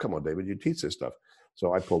went, oh, come on, David, you teach this stuff.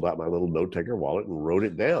 So I pulled out my little note taker wallet and wrote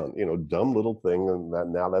it down, dumb little thing. And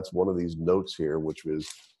now that's one of these notes here, which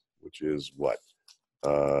is what?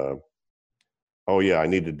 Oh yeah, I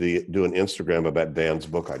need to do an Instagram about Dan's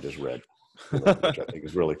book I just read, which I think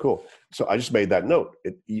is really cool. So I just made that note.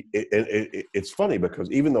 It's funny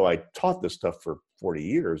because even though I taught this stuff for 40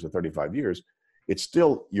 years or 35 years, it's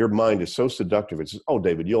still, your mind is so seductive. It's just, oh,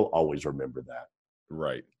 David, you'll always remember that.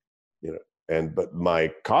 Right. But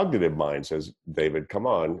my cognitive mind says, David, come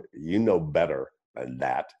on, you know better than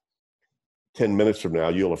that. 10 minutes from now,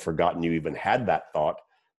 you'll have forgotten you even had that thought.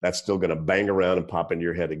 That's still going to bang around and pop into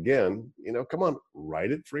your head again. Come on,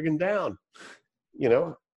 write it friggin' down,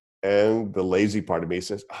 and the lazy part of me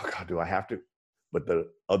says, oh God, do I have to? But the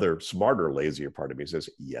other smarter, lazier part of me says,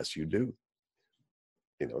 yes, you do.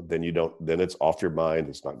 Then you don't, then it's off your mind.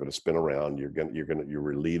 It's not going to spin around. You're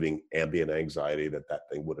relieving ambient anxiety that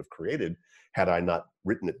thing would have created had I not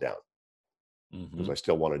written it down, because I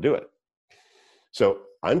still want to do it. So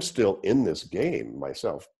I'm still in this game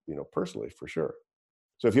myself, personally, for sure.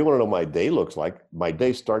 So if you want to know what my day looks like, my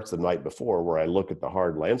day starts the night before, where I look at the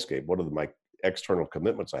hard landscape. What are my external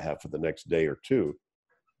commitments I have for the next day or two,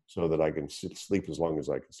 so that I can sleep as long as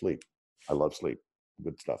I can sleep. I love sleep.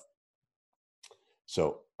 Good stuff.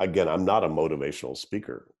 So again, I'm not a motivational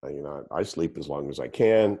speaker. I sleep as long as I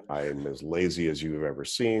can. I'm as lazy as you've ever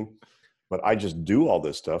seen, but I just do all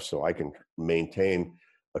this stuff so I can maintain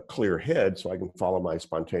a clear head, so I can follow my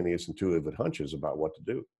spontaneous, intuitive hunches about what to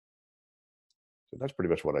do. So that's pretty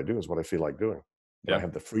much what I do, is what I feel like doing. Yeah. I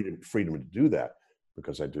have the freedom to do that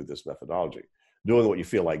because I do this methodology. Doing what you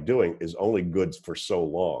feel like doing is only good for so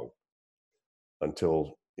long,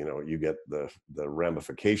 until you get the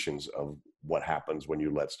ramifications of what happens when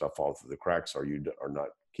you let stuff fall through the cracks, or you are not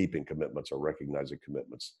keeping commitments or recognizing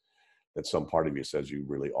commitments that some part of you says you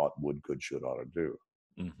really ought, would, could, should, ought to do.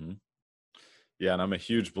 Mm-hmm. Yeah. And I'm a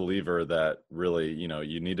huge believer that really,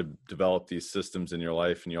 you need to develop these systems in your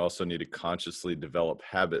life, and you also need to consciously develop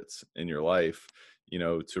habits in your life,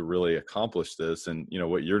 to really accomplish this. And,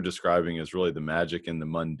 what you're describing is really the magic and the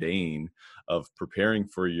mundane of preparing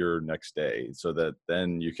for your next day, so that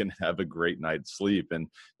then you can have a great night's sleep. And,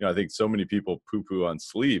 I think so many people poo-poo on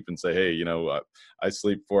sleep and say, hey, I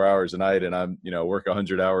sleep 4 hours a night, and I'm, work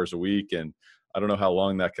 100 hours a week. And I don't know how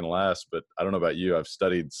long that can last, but I don't know about you. I've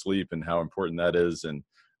studied sleep and how important that is, and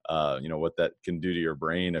what that can do to your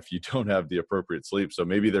brain if you don't have the appropriate sleep. So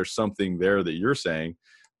maybe there's something there that you're saying.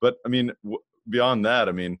 But I mean, beyond that,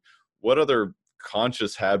 what other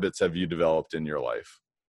conscious habits have you developed in your life?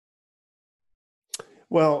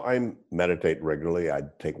 Well, I meditate regularly. I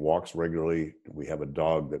take walks regularly. We have a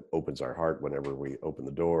dog that opens our heart whenever we open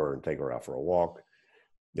the door and take her out for a walk.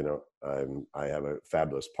 I have a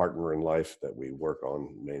fabulous partner in life that we work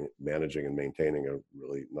on managing and maintaining a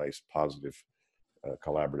really nice, positive,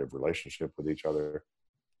 collaborative relationship with each other.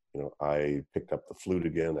 I picked up the flute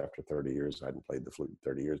again after 30 years. I hadn't played the flute in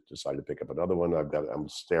 30 years, decided to pick up another one. I'm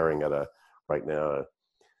staring at right now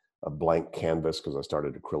a blank canvas, because I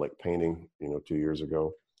started acrylic painting, 2 years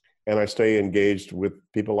ago. And I stay engaged with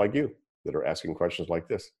people like you that are asking questions like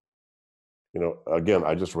this. Again,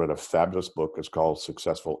 I just read a fabulous book. It's called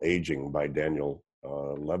Successful Aging by Daniel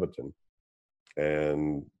Levitin.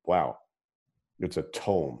 And wow, it's a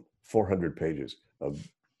tome, 400 pages of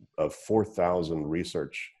 4,000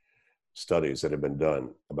 research studies that have been done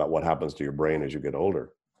about what happens to your brain as you get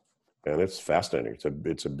older. And it's fascinating.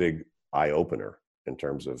 It's a big eye opener in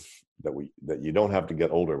terms of that you don't have to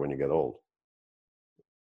get older when you get old.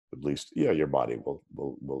 At least, yeah, your body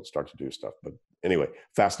will start to do stuff. But anyway,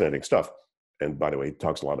 fascinating stuff. And by the way, he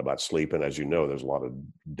talks a lot about sleep. And as you know, there's a lot of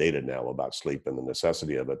data now about sleep and the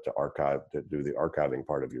necessity of it to do the archiving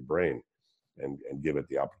part of your brain and give it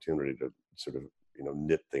the opportunity to sort of,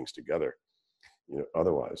 knit things together,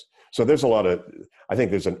 otherwise. So there's I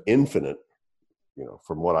think there's an infinite,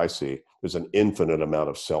 from what I see, there's an infinite amount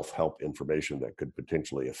of self-help information that could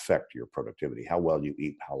potentially affect your productivity, how well you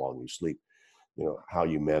eat, how long you sleep, how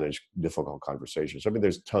you manage difficult conversations.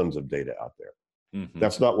 There's tons of data out there. Mm-hmm.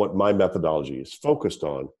 That's not what my methodology is focused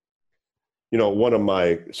on. One of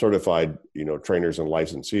my certified, trainers and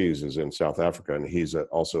licensees is in South Africa, and he's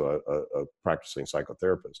also a practicing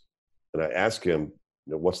psychotherapist. And I asked him,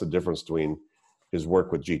 what's the difference between his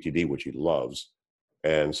work with GTD, which he loves,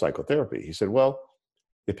 and psychotherapy? He said, well,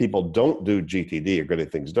 if people don't do GTD or getting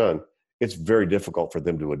things done, it's very difficult for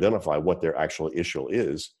them to identify what their actual issue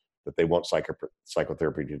is that they want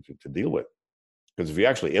psychotherapy to deal with. Because if you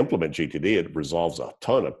actually implement GTD, it resolves a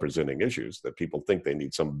ton of presenting issues that people think they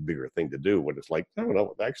need some bigger thing to do, when it's like,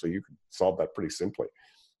 no, actually you can solve that pretty simply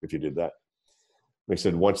if you did that. They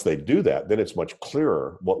said once they do that, then it's much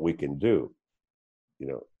clearer what we can do.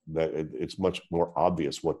 That it's much more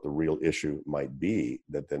obvious what the real issue might be,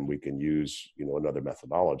 that then we can use, another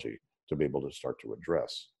methodology to be able to start to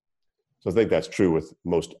address. So I think that's true with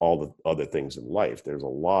most all the other things in life. There's a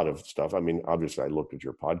lot of stuff. Obviously I looked at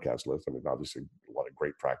your podcast list. Obviously a lot of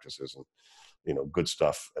great practices and, good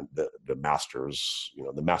stuff, and the masters,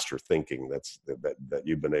 the master thinking that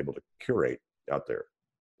you've been able to curate out there.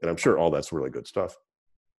 And I'm sure all that's really good stuff.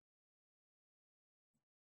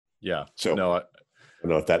 Yeah. So no,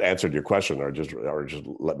 don't know if that answered your question or just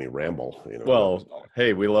let me ramble. Well,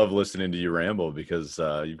 hey, we love listening to you ramble because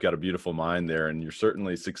you've got a beautiful mind there, and you're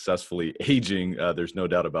certainly successfully aging. There's no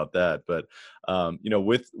doubt about that. But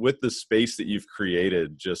with the space that you've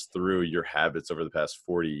created just through your habits over the past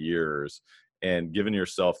 40 years, and giving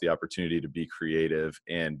yourself the opportunity to be creative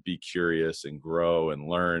and be curious and grow and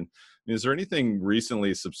learn, is there anything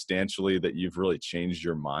recently substantially that you've really changed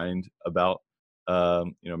your mind about?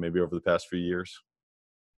 Maybe over the past few years.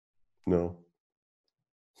 No.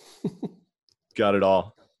 Got it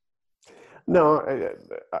all. No,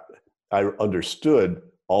 I understood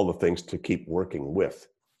all the things to keep working with.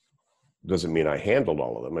 Doesn't mean I handled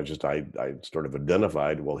all of them. I sort of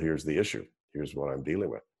identified, well, here's the issue. Here's what I'm dealing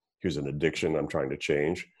with. Here's an addiction I'm trying to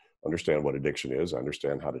change. Understand what addiction is. I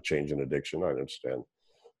understand how to change an addiction. I understand,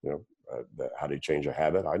 how to change a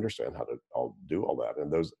habit. I understand how to do all that.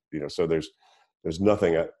 And those, so there's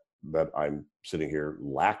nothing that I'm sitting here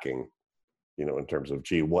lacking, in terms of,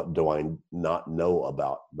 gee, what do I not know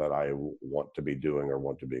about that I want to be doing or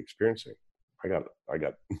want to be experiencing? I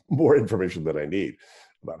got more information than I need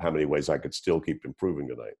about how many ways I could still keep improving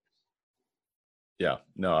tonight. Yeah,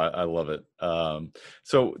 no, I love it.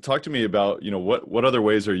 So talk to me about, what other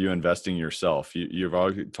ways are you investing yourself? You're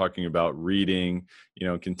already talking about reading,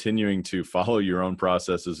 continuing to follow your own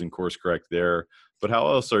processes and course correct there. But how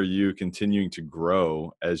else are you continuing to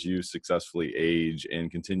grow as you successfully age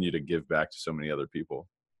and continue to give back to so many other people?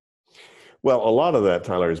 Well, a lot of that,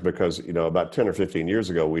 Tyler, is because, about 10 or 15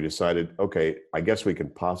 years ago, we decided, okay, I guess we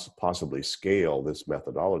can possibly scale this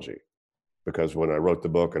methodology. Because when I wrote the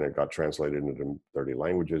book and it got translated into 30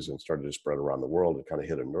 languages and started to spread around the world, it kind of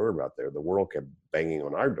hit a nerve out there. The world kept banging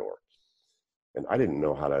on our door. And I didn't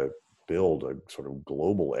know how to build a sort of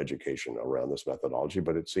global education around this methodology,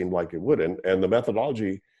 but it seemed like it would. And the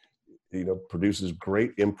methodology, produces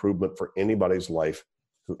great improvement for anybody's life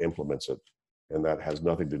who implements it. And that has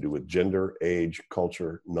nothing to do with gender, age,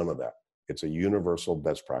 culture, none of that. It's a universal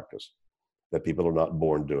best practice that people are not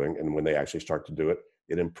born doing. And when they actually start to do it,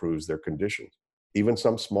 it improves their conditions. Even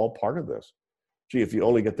some small part of this. Gee, if you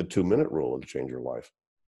only get the 2-minute rule, it'll change your life.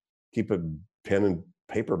 Keep a pen and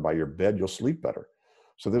paper by your bed, you'll sleep better.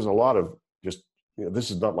 So there's a lot of just,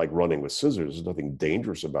 this is not like running with scissors. There's nothing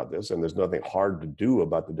dangerous about this. And there's nothing hard to do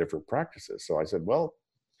about the different practices. So I said, well,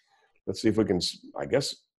 let's see if we can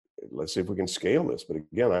scale this. But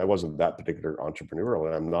again, I wasn't that particular entrepreneurial,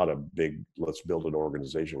 and I'm not a big, let's build an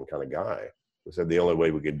organization kind of guy. I said the only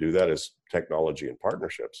way we could do that is technology and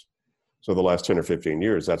partnerships. So the last 10 or 15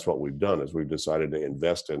 years, that's what we've done, is we've decided to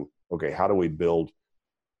invest in, okay, how do we build,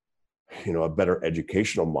 a better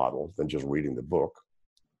educational model than just reading the book?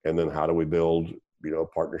 And then how do we build,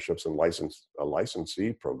 partnerships and a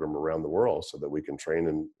licensee program around the world so that we can train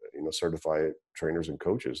and, certify trainers and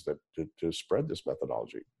coaches to spread this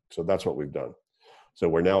methodology. So that's what we've done. So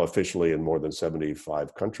we're now officially in more than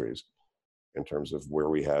 75 countries in terms of where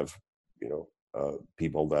we have,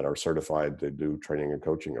 people that are certified to do training and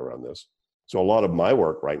coaching around this. So a lot of my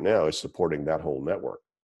work right now is supporting that whole network.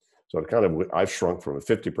 So I've shrunk from a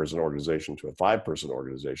 50-person organization to a 5-person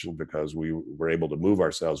organization because we were able to move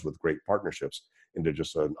ourselves with great partnerships into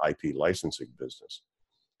just an IP licensing business.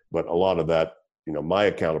 But a lot of that, my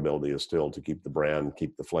accountability is still to keep the brand,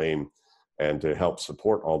 keep the flame, and to help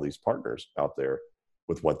support all these partners out there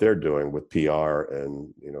with what they're doing with PR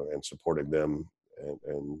and, and supporting them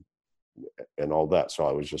and all that. So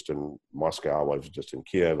I was just in Moscow, I was just in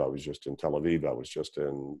Kiev, I was just in Tel Aviv, I was just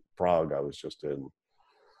in Prague, I was just in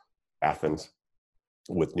Athens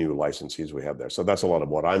with new licensees we have there. So that's a lot of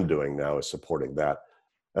what I'm doing now, is supporting that.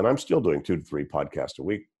 And I'm still doing 2 to 3 podcasts a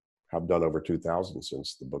week. I've done over 2,000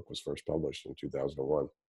 since the book was first published in 2001.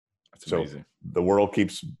 That's amazing. So the world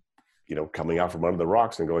keeps, coming out from under the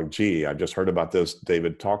rocks and going, gee, I just heard about this.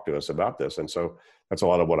 David talked to us about this. And so that's a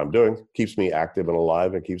lot of what I'm doing. Keeps me active and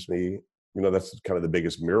alive, and keeps me, that's kind of the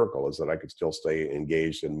biggest miracle, is that I could still stay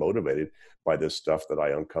engaged and motivated by this stuff that I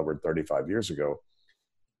uncovered 35 years ago.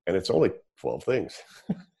 And it's only 12 things.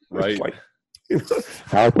 Right. Like,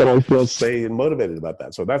 how can I still stay motivated about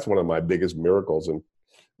that? So that's one of my biggest miracles and,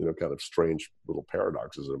 kind of strange little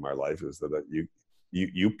paradoxes in my life, is that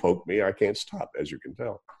you poke me, I can't stop, as you can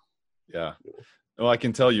tell. Yeah. Well, I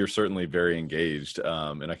can tell you're certainly very engaged,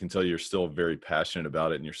 and I can tell you're still very passionate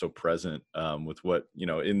about it, and you're so present with what,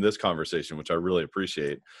 in this conversation, which I really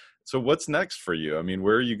appreciate. So what's next for you? I mean,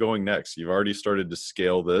 where are you going next? You've already started to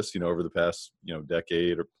scale this, over the past,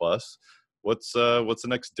 decade or plus. What's the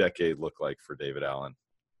next decade look like for David Allen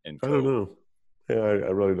and Co? I don't know. Yeah,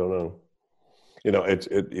 I really don't know.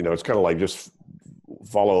 It's kind of like just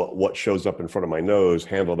follow what shows up in front of my nose,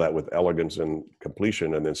 handle that with elegance and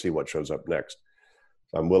completion, and then see what shows up next.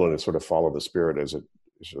 I'm willing to sort of follow the spirit as it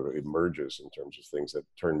sort of emerges in terms of things that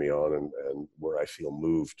turn me on and where I feel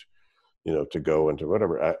moved, to go into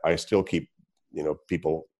whatever. I still keep,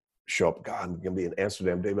 people show up. God, I'm going to be in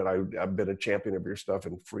Amsterdam, David. I've been a champion of your stuff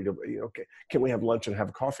and freedom. Okay, can we have lunch and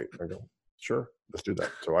have coffee? I go, sure, let's do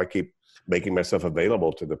that. So I keep making myself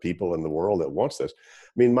available to the people in the world that wants this.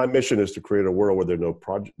 I mean, my mission is to create a world where there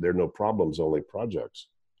are no problems, only projects.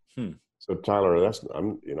 So Tyler,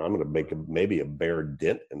 I'm going to make maybe a bare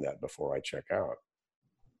dent in that before I check out.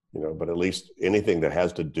 But at least anything that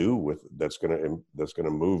has to do with that's going to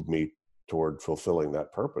move me toward fulfilling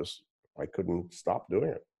that purpose, I couldn't stop doing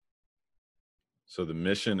it. So the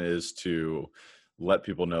mission is to let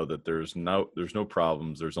people know that there's no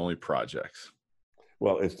problems, there's only projects.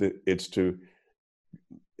 Well, it's to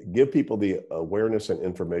give people the awareness and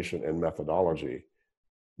information and methodology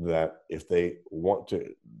that if they want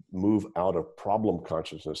to move out of problem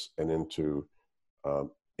consciousness and into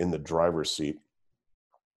in the driver's seat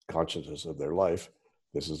consciousness of their life,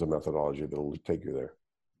 this is a methodology that will take you there.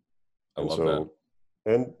 I love that.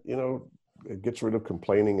 And, it gets rid of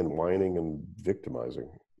complaining and whining and victimizing,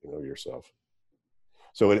 yourself.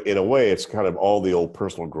 So in a way, it's kind of all the old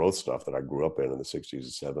personal growth stuff that I grew up in the 60s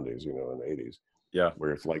and 70s, and 80s. Yeah.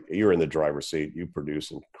 Where it's like you're in the driver's seat, you produce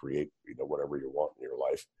and create, whatever you want in your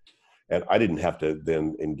life. And I didn't have to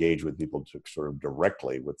then engage with people to sort of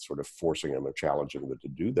directly with sort of forcing them or challenging them to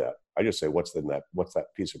do that. I just say, what's that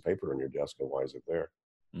piece of paper on your desk and why is it there?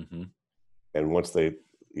 Mm-hmm. And once they,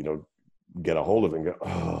 get a hold of it and go,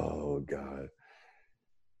 oh God,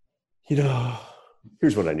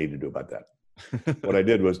 here's what I need to do about that. What I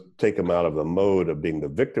did was take them out of the mode of being the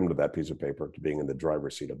victim to that piece of paper to being in the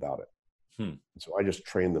driver's seat about it. So I just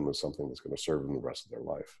trained them as something that's going to serve them the rest of their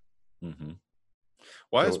life. Mm-hmm.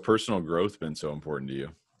 Why has personal growth been so important to you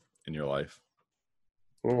in your life?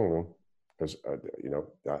 I don't know. Because,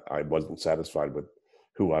 I wasn't satisfied with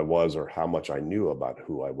who I was or how much I knew about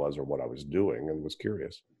who I was or what I was doing and was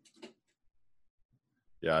curious.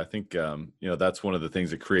 Yeah, I think, that's one of the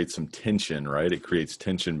things that creates some tension, right? It creates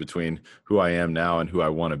tension between who I am now and who I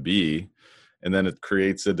want to be. And then it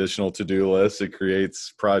creates additional to-do lists. It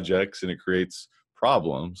creates projects and it creates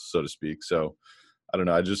problems, so to speak. So I don't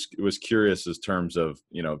know. I just was curious as terms of,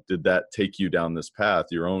 did that take you down this path,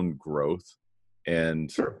 your own growth?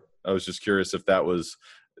 And sure. I was just curious if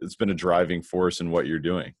it's been a driving force in what you're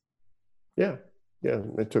doing. Yeah. Yeah.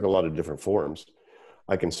 It took a lot of different forms.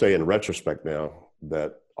 I can say in retrospect now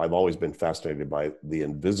that I've always been fascinated by the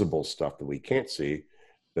invisible stuff that we can't see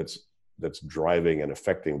that's driving and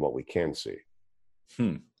affecting what we can see.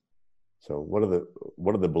 So what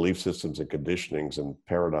are the belief systems and conditionings and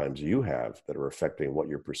paradigms you have that are affecting what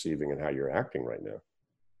you're perceiving and how you're acting right now?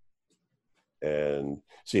 And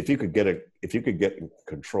see, if you could get in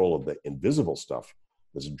control of the invisible stuff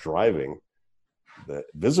that's driving the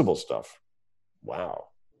visible stuff, wow,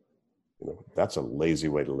 that's a lazy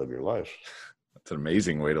way to live your life. That's an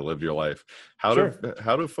amazing way to live your life. How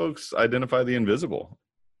do folks identify the invisible?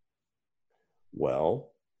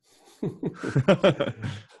 Well,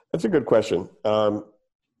 that's a good question.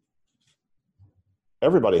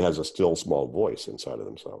 Everybody has a still small voice inside of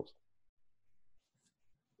themselves.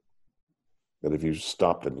 That if you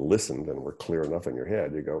stopped and listened and were clear enough in your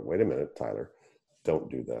head, you go, wait a minute, Tyler, don't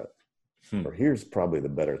do that. Or here's probably the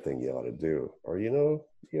better thing you ought to do. Or, you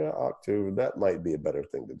ought to, that might be a better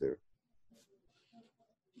thing to do.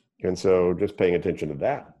 And so just paying attention to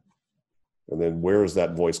that. And then where is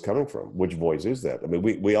that voice coming from? Which voice is that? I mean,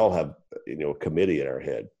 we all have, a committee in our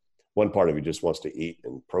head. One part of you just wants to eat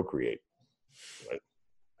and procreate. Right?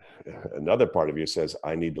 Another part of you says,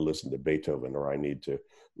 I need to listen to Beethoven, or I need to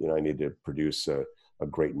produce a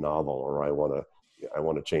great novel, or I want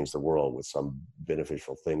to change the world with some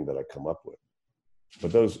beneficial thing that I come up with.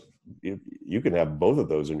 But those, you can have both of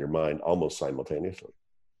those in your mind almost simultaneously.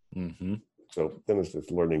 Mm-hmm. So then it's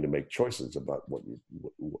just learning to make choices about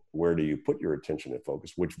where do you put your attention and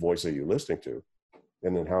focus, which voice are you listening to?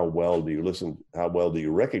 And then how well do you listen? How well do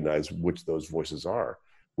you recognize which those voices are,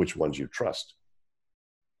 which ones you trust?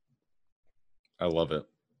 I love it.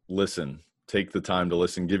 Listen, take the time to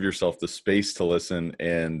listen, give yourself the space to listen.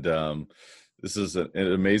 And this is an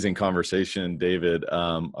amazing conversation, David.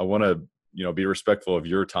 I want to, be respectful of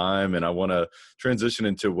your time, and I want to transition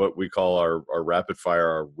into what we call our rapid fire,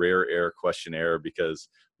 our rare air questionnaire, because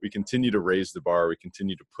we continue to raise the bar. We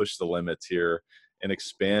continue to push the limits here and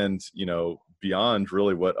expand, beyond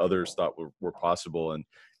really what others thought were possible.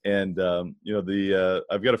 And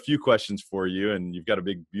I've got a few questions for you, and you've got a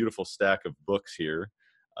big, beautiful stack of books here.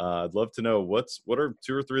 I'd love to know what are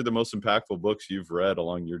 2 or 3 of the most impactful books you've read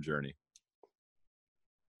along your journey?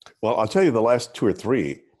 Well, I'll tell you the last two or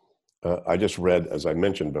three. I just read, as I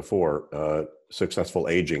mentioned before, Successful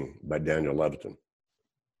Aging by Daniel Levitin.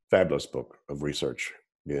 Fabulous book of research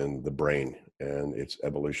in the brain and its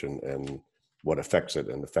evolution and what affects it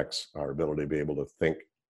and affects our ability to be able to think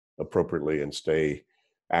appropriately and stay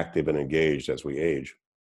active and engaged as we age.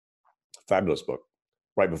 Fabulous book.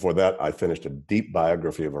 Right before that, I finished a deep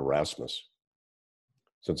biography of Erasmus.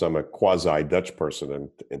 Since I'm a quasi-Dutch person and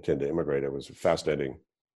intend to immigrate, it was fascinating.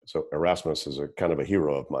 So Erasmus is a kind of a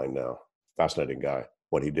hero of mine now. Fascinating guy,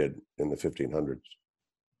 what he did in the 1500s.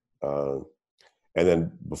 And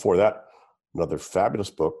then before that, another fabulous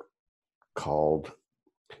book called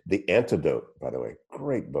The Antidote, by the way.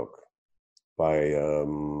 Great book by,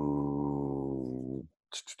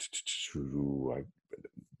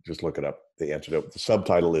 just look it up, The Antidote. The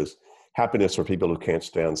subtitle is Happiness for People Who Can't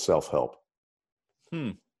Stand Self-Help.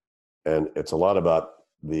 And it's a lot about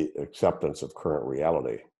the acceptance of current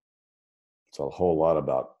reality. It's a whole lot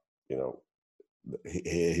about,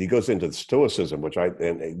 he goes into Stoicism,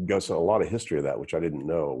 and it goes to a lot of history of that, which I didn't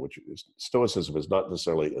know, which is Stoicism is not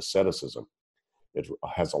necessarily asceticism. It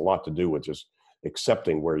has a lot to do with just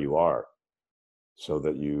accepting where you are so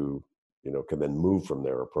that you can then move from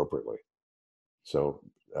there appropriately. So,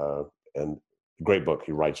 and great book.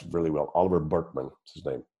 He writes really well. Oliver Burkeman is his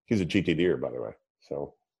name. He's a GTDer, by the way.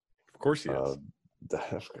 So, of course he is.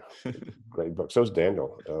 Great book. So is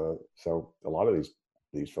Daniel. So a lot of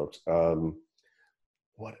these folks.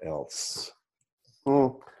 What else?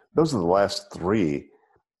 Those are the last three,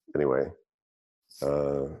 anyway.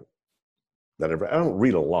 I don't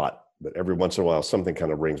read a lot, but every once in a while something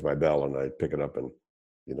kind of rings my bell, and I pick it up and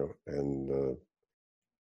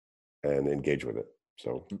engage with it.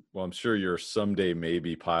 So, well, I'm sure your someday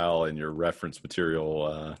maybe pile and your reference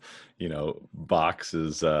material, box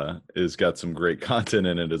is got some great content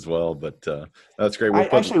in it as well. But that's great.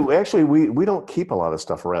 Actually, we don't keep a lot of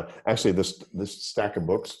stuff around. Actually, this stack of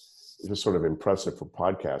books is just sort of impressive for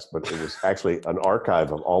podcasts, but it was actually an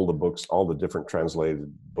archive of all the books, all the different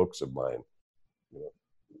translated books of mine,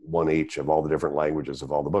 one each of all the different languages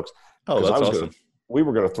of all the books. Oh, that's awesome. We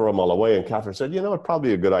were going to throw them all away, and Catherine said, it'd probably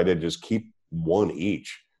be a good idea to just keep one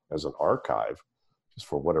each as an archive, just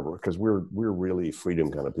for whatever, because we're really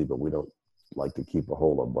freedom kind of people. We don't like to keep a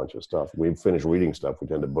whole bunch of stuff. We finish reading stuff, we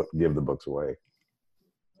tend to give the books away,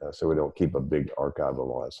 so we don't keep a big archive of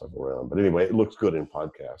all that stuff around. But anyway, it looks good in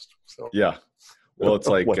podcast. So yeah, well, it's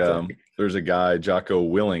like there's a guy, Jocko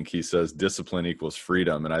Willink. He says discipline equals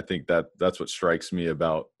freedom, and I think that's what strikes me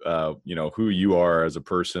about who you are as a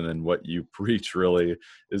person and what you preach. Really,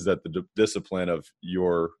 is that the discipline of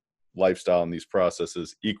your lifestyle and these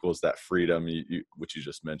processes equals that freedom which you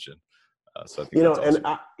just mentioned. So I think that's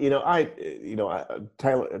awesome.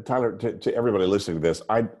 Tyler, to everybody listening to this,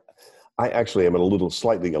 I actually am a little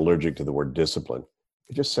slightly allergic to the word discipline.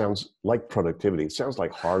 It just sounds like productivity. It sounds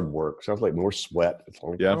like hard work. It sounds like more sweat. It's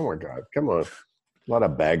like, oh my God, come on. A lot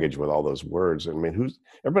of baggage with all those words. I mean,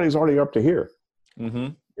 everybody's already up to here.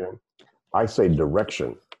 Mm-hmm. I say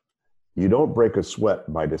direction. You don't break a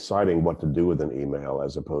sweat by deciding what to do with an email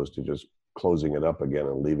as opposed to just closing it up again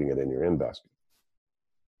and leaving it in your in basket.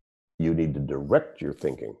 You need to direct your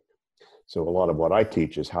thinking. So a lot of what I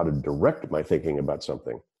teach is how to direct my thinking about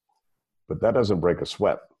something, but that doesn't break a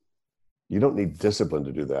sweat. You don't need discipline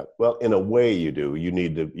to do that. Well, in a way you do. You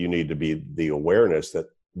need to be the awareness that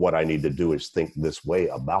what I need to do is think this way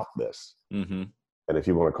about this. Mm-hmm. And if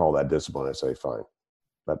you want to call that discipline, I say fine.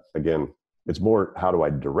 But again, it's more, how do I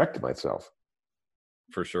direct myself?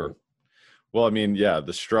 For sure. Well, I mean, yeah,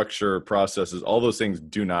 the structure, processes, all those things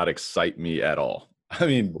do not excite me at all. I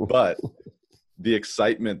mean, but the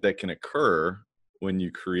excitement that can occur when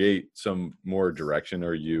you create some more direction,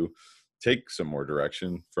 or you take some more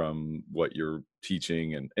direction from what you're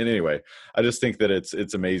teaching. And anyway, I just think that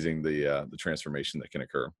it's amazing, the transformation that can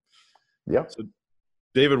occur. Yeah. So,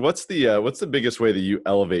 David, what's the biggest way that you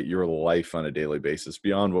elevate your life on a daily basis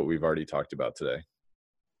beyond what we've already talked about today?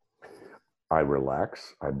 I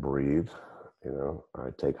relax. I breathe. I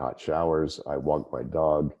take hot showers. I walk my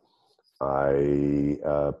dog. I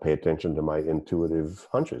pay attention to my intuitive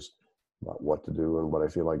hunches about what to do and what I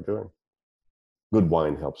feel like doing. Good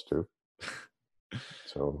wine helps too.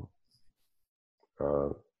 So,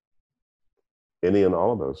 any and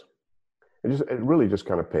all of those. It really just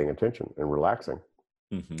kind of paying attention and relaxing.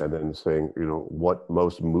 Mm-hmm. And then saying, what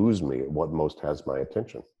most moves me, what most has my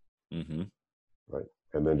attention. Mm-hmm. Right.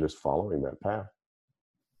 And then just following that path.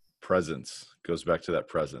 Presence goes back to that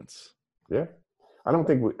presence. Yeah. I don't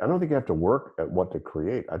think you have to work at what to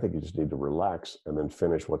create. I think you just need to relax and then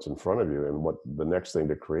finish what's in front of you, and what the next thing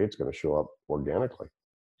to create is going to show up organically.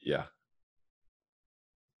 Yeah.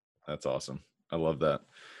 That's awesome. I love that.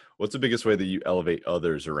 What's the biggest way that you elevate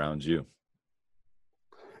others around you?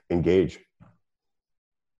 Engage.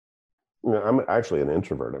 You know, I'm actually an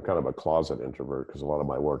introvert. I'm kind of a closet introvert because a lot of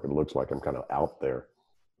my work, it looks like I'm kind of out there.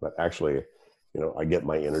 But actually, you know, I get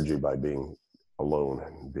my energy by being alone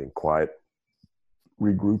and being quiet,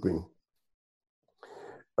 regrouping.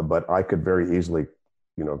 But I could very easily,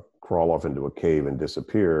 you know, crawl off into a cave and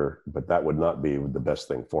disappear, but that would not be the best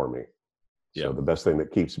thing for me. Yeah. So the best thing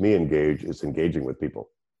that keeps me engaged is engaging with people,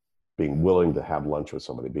 being willing to have lunch with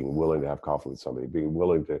somebody, being willing to have coffee with somebody, being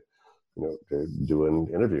willing to, you know, to do an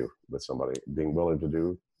interview with somebody, being willing to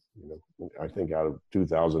do, you know, I think out of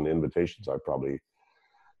 2,000 invitations, I probably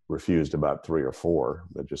refused about 3 or 4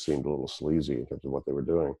 that just seemed a little sleazy in terms of what they were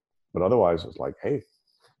doing. But otherwise, it's like, hey,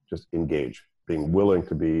 just engage, being willing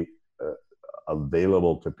to be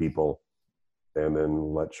available to people, and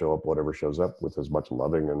then let show up whatever shows up with as much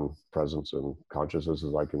loving and presence and consciousness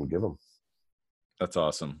as I can give them. That's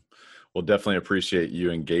awesome. Well, definitely appreciate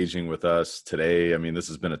you engaging with us today. I mean, this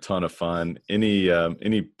has been a ton of fun.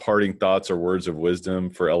 Any parting thoughts or words of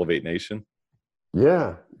wisdom for Elevate Nation?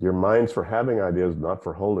 Yeah, your mind's for having ideas, not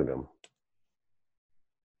for holding them.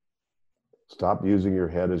 Stop using your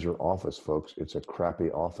head as your office, folks. It's a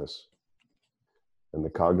crappy office. And the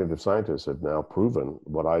cognitive scientists have now proven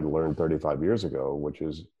what I learned 35 years ago, which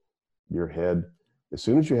is your head, as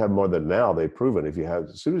soon as you have more than, now they've proven,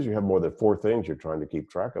 as soon as you have more than 4 things you're trying to keep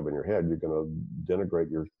track of in your head, you're going to denigrate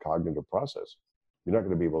your cognitive process. You're not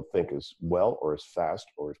going to be able to think as well or as fast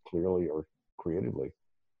or as clearly or creatively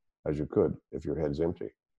as you could if your head's empty.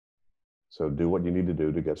 So do what you need to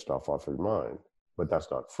do to get stuff off your mind. But that's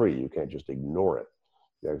not free. You can't just ignore it.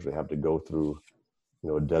 You actually have to go through, you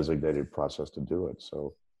know, a designated process to do it.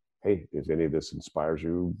 So, hey, if any of this inspires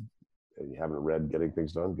you and you haven't read Getting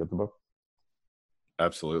Things Done, get the book.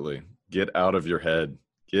 Absolutely. Get out of your head.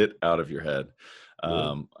 Get out of your head.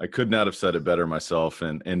 I could not have said it better myself.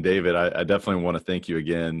 And David, I definitely want to thank you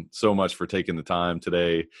again so much for taking the time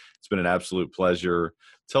today. It's been an absolute pleasure.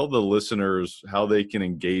 Tell the listeners how they can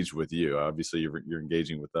engage with you. Obviously, you're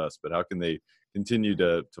engaging with us, but how can they continue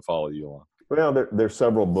to follow you along? Well, there's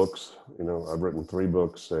several books. You know, I've written 3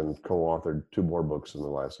 books and co-authored 2 more books in the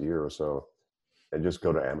last year or so. And just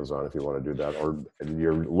go to Amazon if you want to do that, or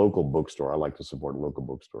your local bookstore. I like to support local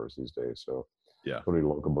bookstores these days. So yeah, go to your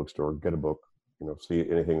local bookstore, get a book, you know, see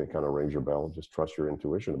anything that kind of rings your bell. Just trust your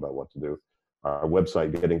intuition about what to do. Our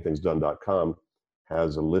website, gettingthingsdone.com,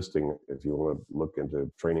 has a listing. If you want to look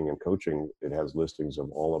into training and coaching, it has listings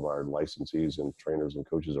of all of our licensees and trainers and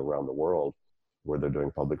coaches around the world where they're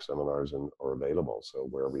doing public seminars and are available. So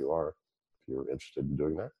wherever you are, if you're interested in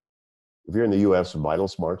doing that. If you're in the U.S., Vital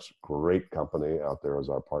Smarts, great company out there as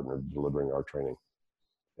our partner delivering our training,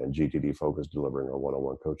 and GTD Focus delivering our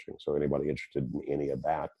one-on-one coaching. So anybody interested in any of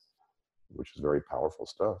that, which is very powerful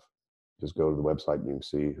stuff, just go to the website and you can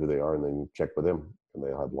see who they are and then check with them, and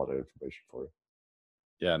they'll have a lot of information for you.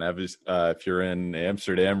 Yeah, and if you're in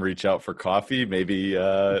Amsterdam, reach out for coffee. Maybe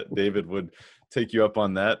David would take you up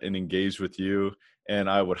on that and engage with you. And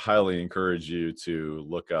I would highly encourage you to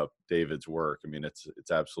look up David's work. I mean, it's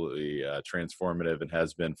absolutely transformative and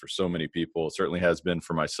has been for so many people. It certainly has been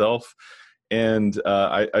for myself. And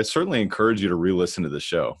I certainly encourage you to re-listen to the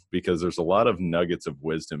show, because there's a lot of nuggets of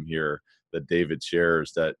wisdom here that David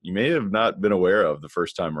shares that you may have not been aware of the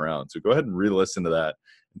first time around. So go ahead and re-listen to that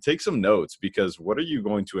and take some notes, because what are you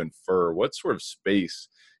going to infer? What sort of space,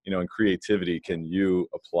 you know, and creativity can you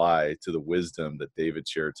apply to the wisdom that David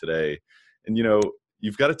shared today? And, you know,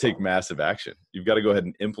 you've got to take massive action. You've got to go ahead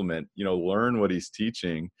and implement, you know, learn what he's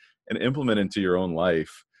teaching and implement into your own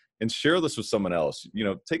life, and share this with someone else. You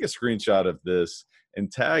know, take a screenshot of this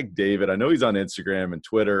and tag David. I know he's on Instagram and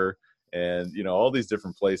Twitter and, you know, all these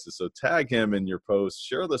different places. So tag him in your post,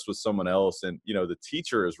 share this with someone else. And, you know, the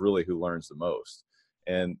teacher is really who learns the most.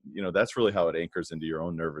 And, you know, that's really how it anchors into your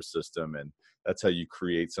own nervous system. And that's how you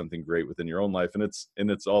create something great within your own life. And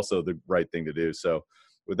it's also the right thing to do. So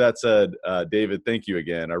with that said, David, thank you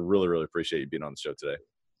again. I really, really appreciate you being on the show today.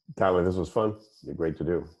 Tyler, this was fun. You're great to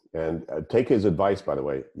do. And take his advice, by the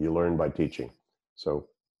way. You learn by teaching. So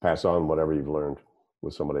pass on whatever you've learned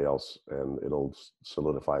with somebody else, and it'll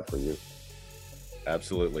solidify it for you.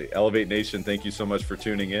 Absolutely. Elevate Nation, thank you so much for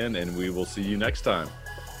tuning in, and we will see you next time.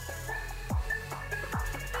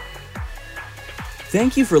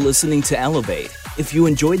 Thank you for listening to Elevate. If you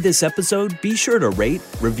enjoyed this episode, be sure to rate,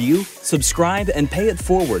 review, subscribe, and pay it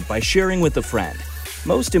forward by sharing with a friend.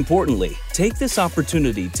 Most importantly, take this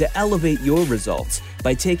opportunity to elevate your results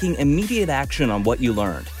by taking immediate action on what you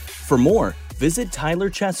learned. For more, visit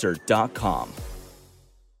tylerchesser.com.